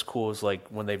not as cool as like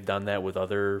when they've done that with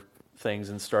other things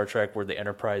in Star Trek, where the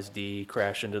Enterprise D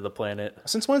crashed into the planet.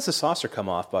 Since when's the saucer come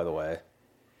off? By the way,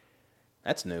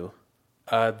 that's new.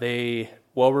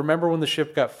 Remember when the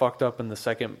ship got fucked up in the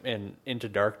second and Into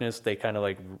Darkness? They kind of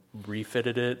like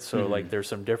refitted it, so like there's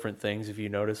some different things if you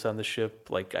notice on the ship.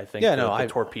 Like I think the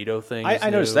torpedo thing. I is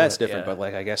noticed new. that's different, Yeah. but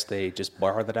like I guess they just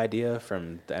borrowed that idea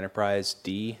from the Enterprise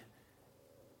D.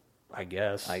 I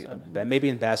guess. Maybe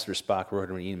Ambassador Spock wrote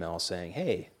him an email saying,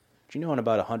 "Hey, do you know in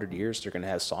about 100 years they're going to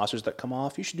have saucers that come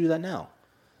off? You should do that now."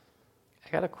 I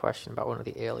got a question about one of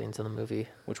the aliens in the movie.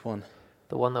 Which one?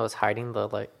 The one that was hiding the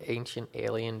like ancient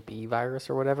alien bee virus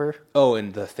or whatever. Oh,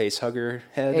 and the face hugger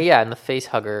head? Yeah, and the face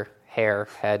hugger hair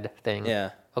head thing.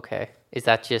 Yeah. Okay. Is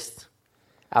that just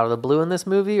out of the blue in this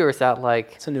movie, or is that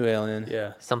like It's a new alien.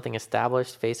 Yeah. something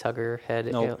established? Face hugger head.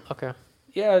 Nope. Okay.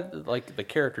 Yeah, like the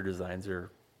character designs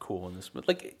are cool in this movie.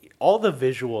 Like all the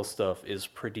visual stuff is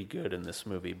pretty good in this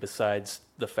movie, besides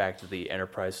the fact that the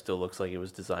Enterprise still looks like it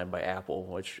was designed by Apple,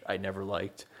 which I never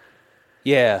liked.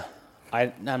 Yeah.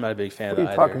 I'm not a big fan What of are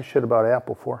that you talking either. shit about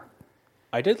Apple for?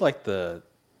 I did like the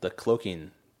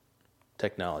cloaking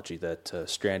technology that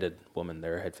stranded woman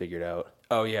there had figured out.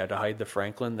 Oh yeah, to hide the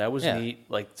Franklin, that was Yeah. neat.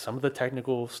 Like some of the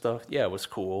technical stuff, yeah, it was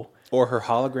cool. Or her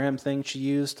hologram thing she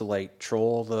used to like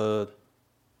troll the...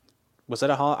 Was that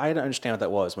a I didn't understand what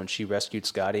that was when she rescued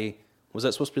Scotty. Was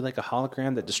that supposed to be like a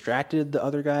hologram that distracted the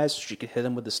other guys so she could hit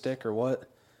him with the stick or what?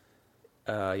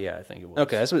 Yeah, I think it was.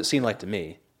 Okay, that's what it seemed like to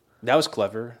me. That was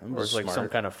clever. It Or it was was like smart. some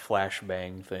kind of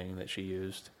flashbang thing that she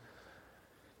used.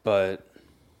 But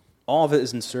all of it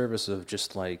is in service of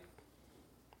just like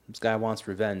this guy wants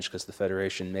revenge because the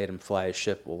Federation made him fly his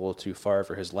ship a little too far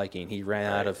for his liking. He ran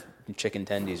out of chicken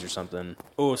tendies or something.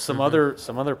 Oh, some other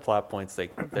plot points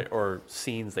or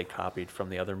scenes they copied from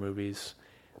the other movies,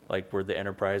 like where the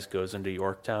Enterprise goes into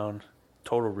Yorktown.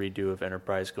 Total redo of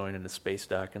Enterprise going into space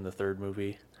dock in the third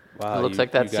movie. Wow, it looks like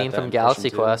you that got scene from impression Galaxy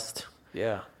too? Quest.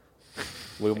 Yeah,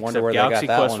 We wonder except where Galaxy they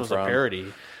got that Quest one was from. a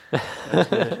parody. That's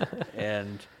good.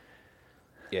 And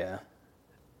Yeah.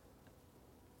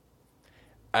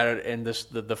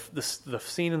 the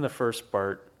scene in the first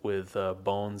part with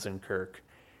Bones and Kirk,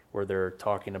 where they're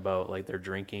talking about like they're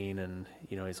drinking and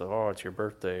he's like, oh, it's your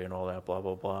birthday and all that blah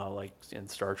blah blah, like in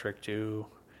Star Trek 2,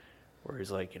 where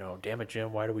he's like, damn it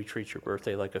Jim, why do we treat your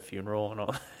birthday like a funeral and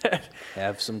all that?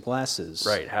 Have some glasses.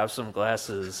 Right, have some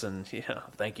glasses and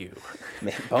thank you.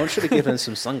 Man, Bone should have given us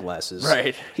some sunglasses.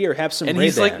 Right. Here, have some And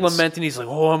Ray-Bans. he's like lamenting, he's like,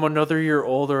 oh, I'm another year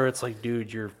older. It's like,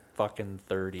 dude, you're fucking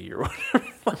 30 or whatever.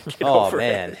 Like, get Oh over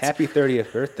man, it. happy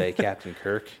 30th birthday, Captain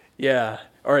Kirk. Yeah.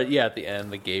 Or yeah, at the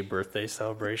end, the gay birthday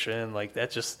celebration. Like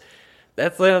that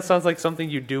sounds like something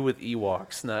you do with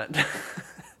Ewoks, not.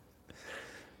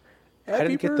 I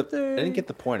didn't get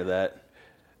the point of that.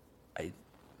 I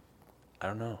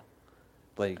don't know.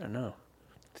 Like I don't know.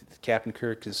 Captain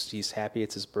Kirk he's happy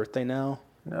it's his birthday now.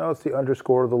 No, it's the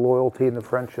underscore of the loyalty and the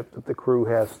friendship that the crew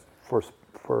has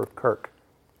for Kirk.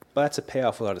 But that's a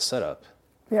payoff without a setup.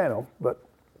 Yeah, I know, but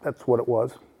that's what it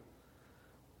was.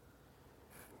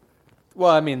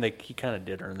 Well, I mean, he kind of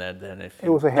did earn that then. If It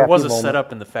was a there was a happy moment.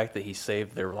 setup in the fact that he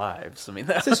saved their lives. I mean,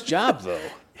 That's his job, though.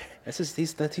 He's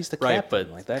the Right, captain. but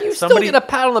Like that. You Somebody- still get a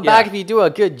pat on the back yeah. if you do a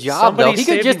good job, Somebody though. He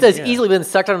could just saving- as yeah. easily been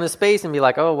sucked out into space and be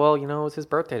like, oh, well, it's his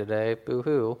birthday today.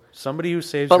 Boo-hoo. somebody who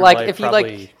saves But, your like, life if he, probably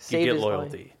like, you saved get his life.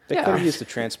 loyalty. They Yeah. could have used the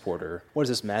transporter. What is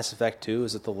this, Mass Effect 2?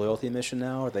 Is it the loyalty mission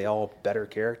now? Are they all better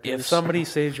characters? If somebody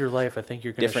saves your life, I think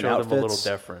you're going to show Different them a little outfits?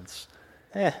 deference.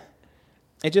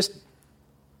 It just...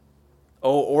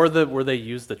 Oh, or where they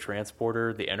use the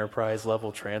transporter, the Enterprise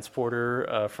level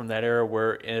transporter from that era,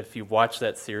 where if you watch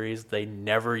that series, they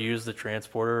never use the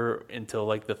transporter until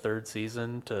like the third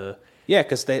season to Yeah,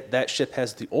 because that ship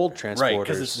has the old right transporters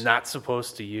because it's not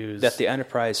supposed to use that the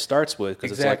Enterprise starts with.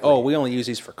 Because it's like, Exactly. oh, we only use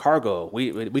these for cargo.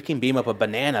 We can beam up a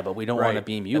banana, but we don't want to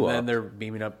beam you and up. then they're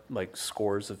beaming up like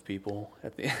scores of people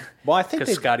at the end. Well, I think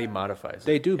because they- Scotty modifies.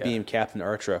 They it. do Yeah. beam Captain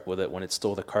Archer up with it when it's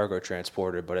still the cargo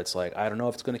transporter, but it's like, I don't know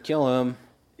if it's going to kill him.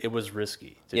 It was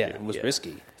risky. To Yeah, do. it was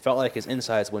risky. Felt like his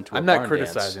insides went to a I'm not barn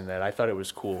criticizing dance. that. I thought it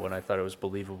was cool, and I thought it was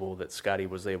believable that Scotty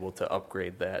was able to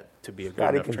upgrade that to be a good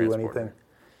Scotty enough can do transporter. anything.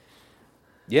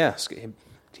 Yeah,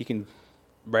 he can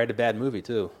write a bad movie,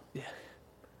 too. And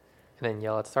then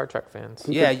yell at Star Trek fans.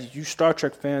 Yeah, you Star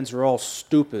Trek fans are all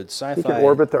stupid. Sci-fi. He can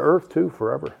orbit the Earth, too,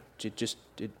 forever.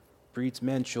 It breeds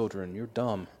men children. You're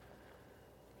dumb.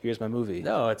 Here's my movie.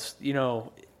 No, it's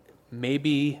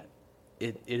maybe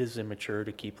it is immature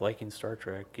to keep liking Star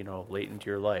Trek, late into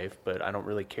your life, but I don't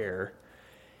really care.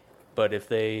 But if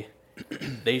they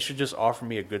should just offer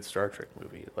me a good Star Trek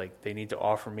movie. Like they need to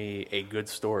offer me a good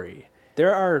story.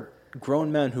 There are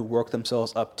grown men who work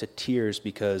themselves up to tears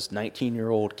because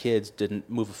 19-year-old kids didn't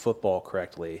move a football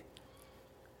correctly.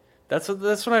 That's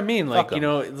what I mean. Like, Fuck 'em.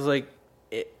 it's like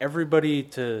everybody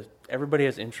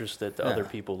has interest that the other Yeah.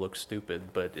 people look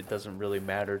stupid, but it doesn't really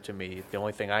matter to me. The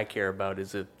only thing I care about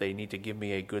is that they need to give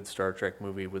me a good Star Trek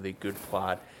movie with a good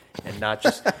plot and not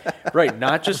just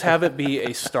not just have it be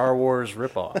a Star Wars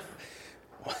ripoff.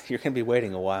 You're going to be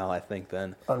waiting a while, I think,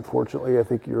 then. Unfortunately, I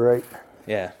think you're right.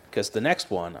 Yeah, because the next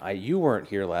one, you weren't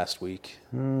here last week.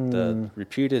 The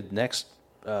reputed next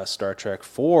Star Trek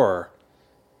 4,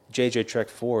 JJ Trek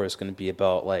 4, is going to be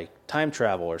about like time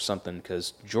travel or something.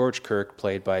 Because George Kirk,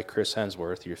 played by Chris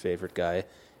Hemsworth, your favorite guy,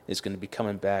 is going to be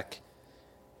coming back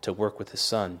to work with his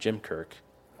son, Jim Kirk.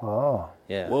 Oh.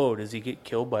 Yeah. Whoa, does he get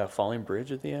killed by a falling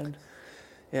bridge at the end?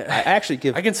 Yeah, I actually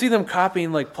give. I can see them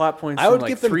copying like plot points I from would like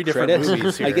give them 3 different credit.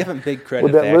 movies here. I give them big credit With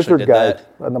if that they actually lizard did guy that.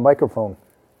 on the microphone.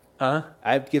 Huh?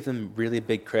 I'd give them really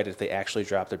big credit if they actually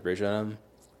dropped the bridge on him.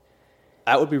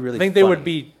 That would be really. I think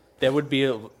funny. that would be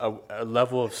a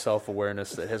level of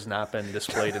self-awareness that has not been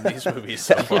displayed in these movies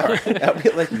so far. That would be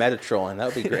like Metatrolling.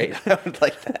 That would be great. I would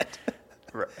like that.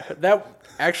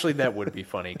 That would be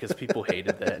funny because people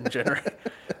hated that in general.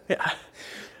 Yeah.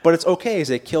 But it's okay as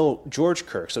they kill George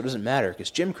Kirk, so it doesn't matter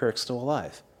because Jim Kirk's still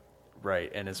alive.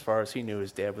 Right, and as far as he knew,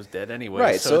 his dad was dead anyway.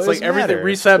 Right, so so it's it like doesn't everything matter.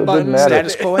 reset So it button, doesn't matter.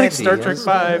 Status quo like ante. Star Trek Yes,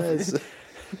 5. yes.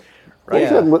 What,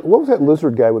 Yeah. what was that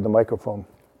lizard guy with the microphone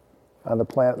on the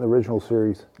planet in the original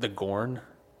series? The Gorn,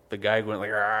 the guy went like,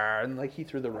 "Arr," and like he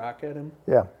threw the rock at him.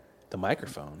 Yeah. The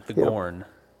microphone. The Yeah. Gorn.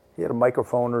 He had a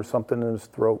microphone or something in his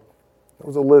throat. It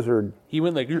was a lizard. He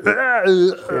went like, Yeah.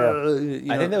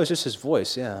 I think that was just his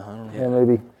voice. Yeah, I don't know. Yeah,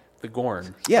 maybe. the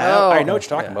Gorn. Yeah, Oh. I know what you're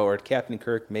talking Yeah. about. Where Captain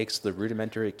Kirk makes the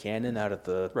rudimentary cannon out of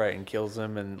the. Right, and kills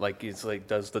him, and like he's like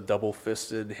does the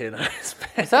double-fisted hit on his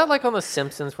back. Is that like on The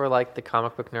Simpsons where like the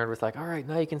comic book nerd was like, all right,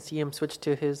 now you can see him switch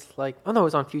to his like, oh no, it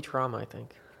was on Futurama, I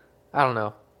think. I don't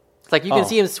know. It's like you can Oh.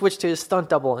 see him switch to his stunt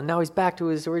double, and now he's back to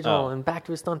his original Oh. and back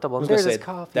to his stunt double. I was And gonna there's his say,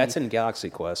 coffee. that's in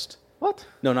Galaxy Quest. What?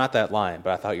 No, not that line,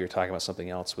 but I thought you were talking about something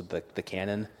else with the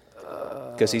cannon.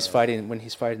 Because he's fighting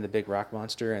the big rock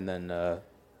monster, and then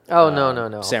Oh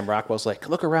no. Sam Rockwell's like,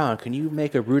 "Look around. Can you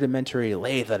make a rudimentary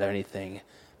lathe out of anything?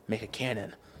 Make a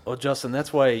cannon." Well, Justin,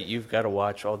 that's why you've got to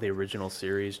watch all the original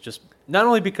series. Just not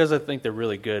only because I think they're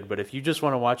really good, but if you just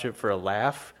want to watch it for a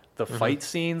laugh, the fight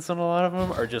scenes in a lot of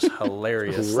them are just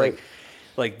hilarious. Right.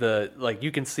 Like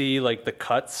you can see like the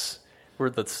cuts where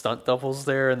the stunt double's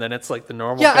there, and then it's like the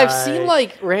normal. Yeah, guy. I've seen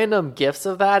like random gifs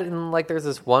of that, and like there's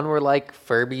this one where like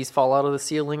Furbies fall out of the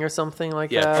ceiling or something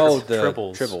like Yeah, that. Oh, the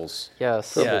Tribbles. Tribbles.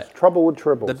 Yes. Yeah. Trouble with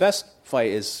Tribbles. The best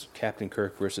fight is Captain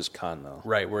Kirk versus Khan, though.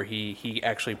 Right, where he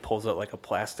actually pulls out like a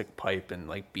plastic pipe and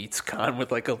like beats Khan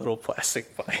with like a little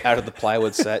plastic pipe. Out of the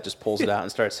plywood set, just pulls it out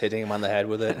and starts hitting him on the head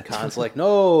with it. And Khan's like,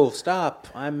 "No, stop!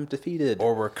 I'm defeated."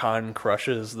 Or where Khan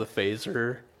crushes the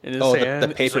phaser in his Oh, hand. the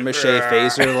It's paper like, mache "Rah!"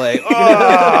 phaser, like,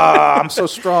 oh, I'm so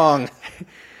strong.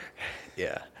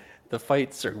 Yeah, the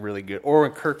fights are really good. Or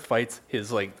when Kirk fights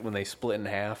his like when they split in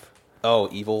half, Oh,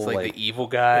 evil, it's like the evil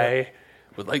guy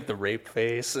with like the rape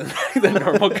face and like, the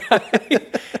normal guy,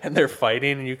 and they're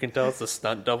fighting, and you can tell it's a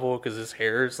stunt double because his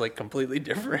hair is like completely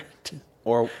different.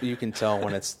 Or you can tell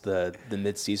when it's the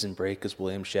mid-season break because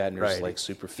William Shatner's Right. like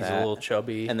super He's fat. a little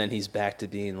chubby. And then he's back to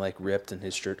being like ripped and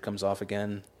his shirt comes off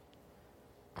again.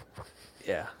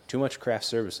 Yeah, Too much craft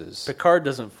services. Picard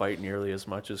doesn't fight nearly as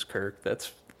much as Kirk.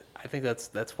 I think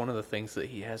that's one of the things that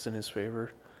he has in his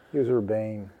favor. Here's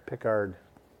Urbane, Picard.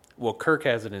 Well, Kirk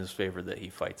has it in his favor that he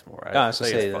fights more. I was gonna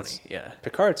think say it's that's- funny. Yeah.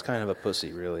 Picard's kind of a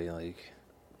pussy, really. Like,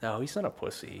 No, he's not a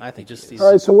pussy. I think just he is.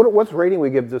 All right, so what's rating we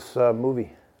give this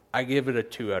movie? I give it a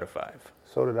 2 out of 5.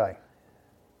 So did I.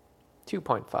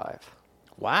 2.5.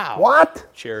 wow. What?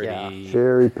 Charity.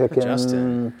 Cherry picking.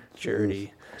 Justin.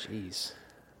 Charity. Jeez.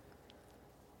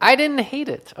 I didn't hate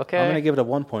it. Okay. I'm gonna give it a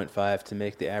 1.5 to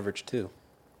make the average 2.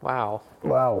 Wow,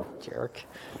 Wow. jerk.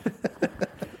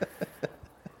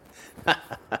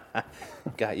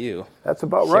 Got you. That's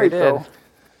about Sure right, did. though.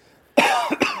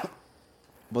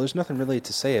 Well, there's nothing really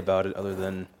to say about it other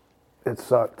than It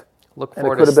sucked. Look And it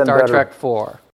forward could to have been Star better. Trek 4.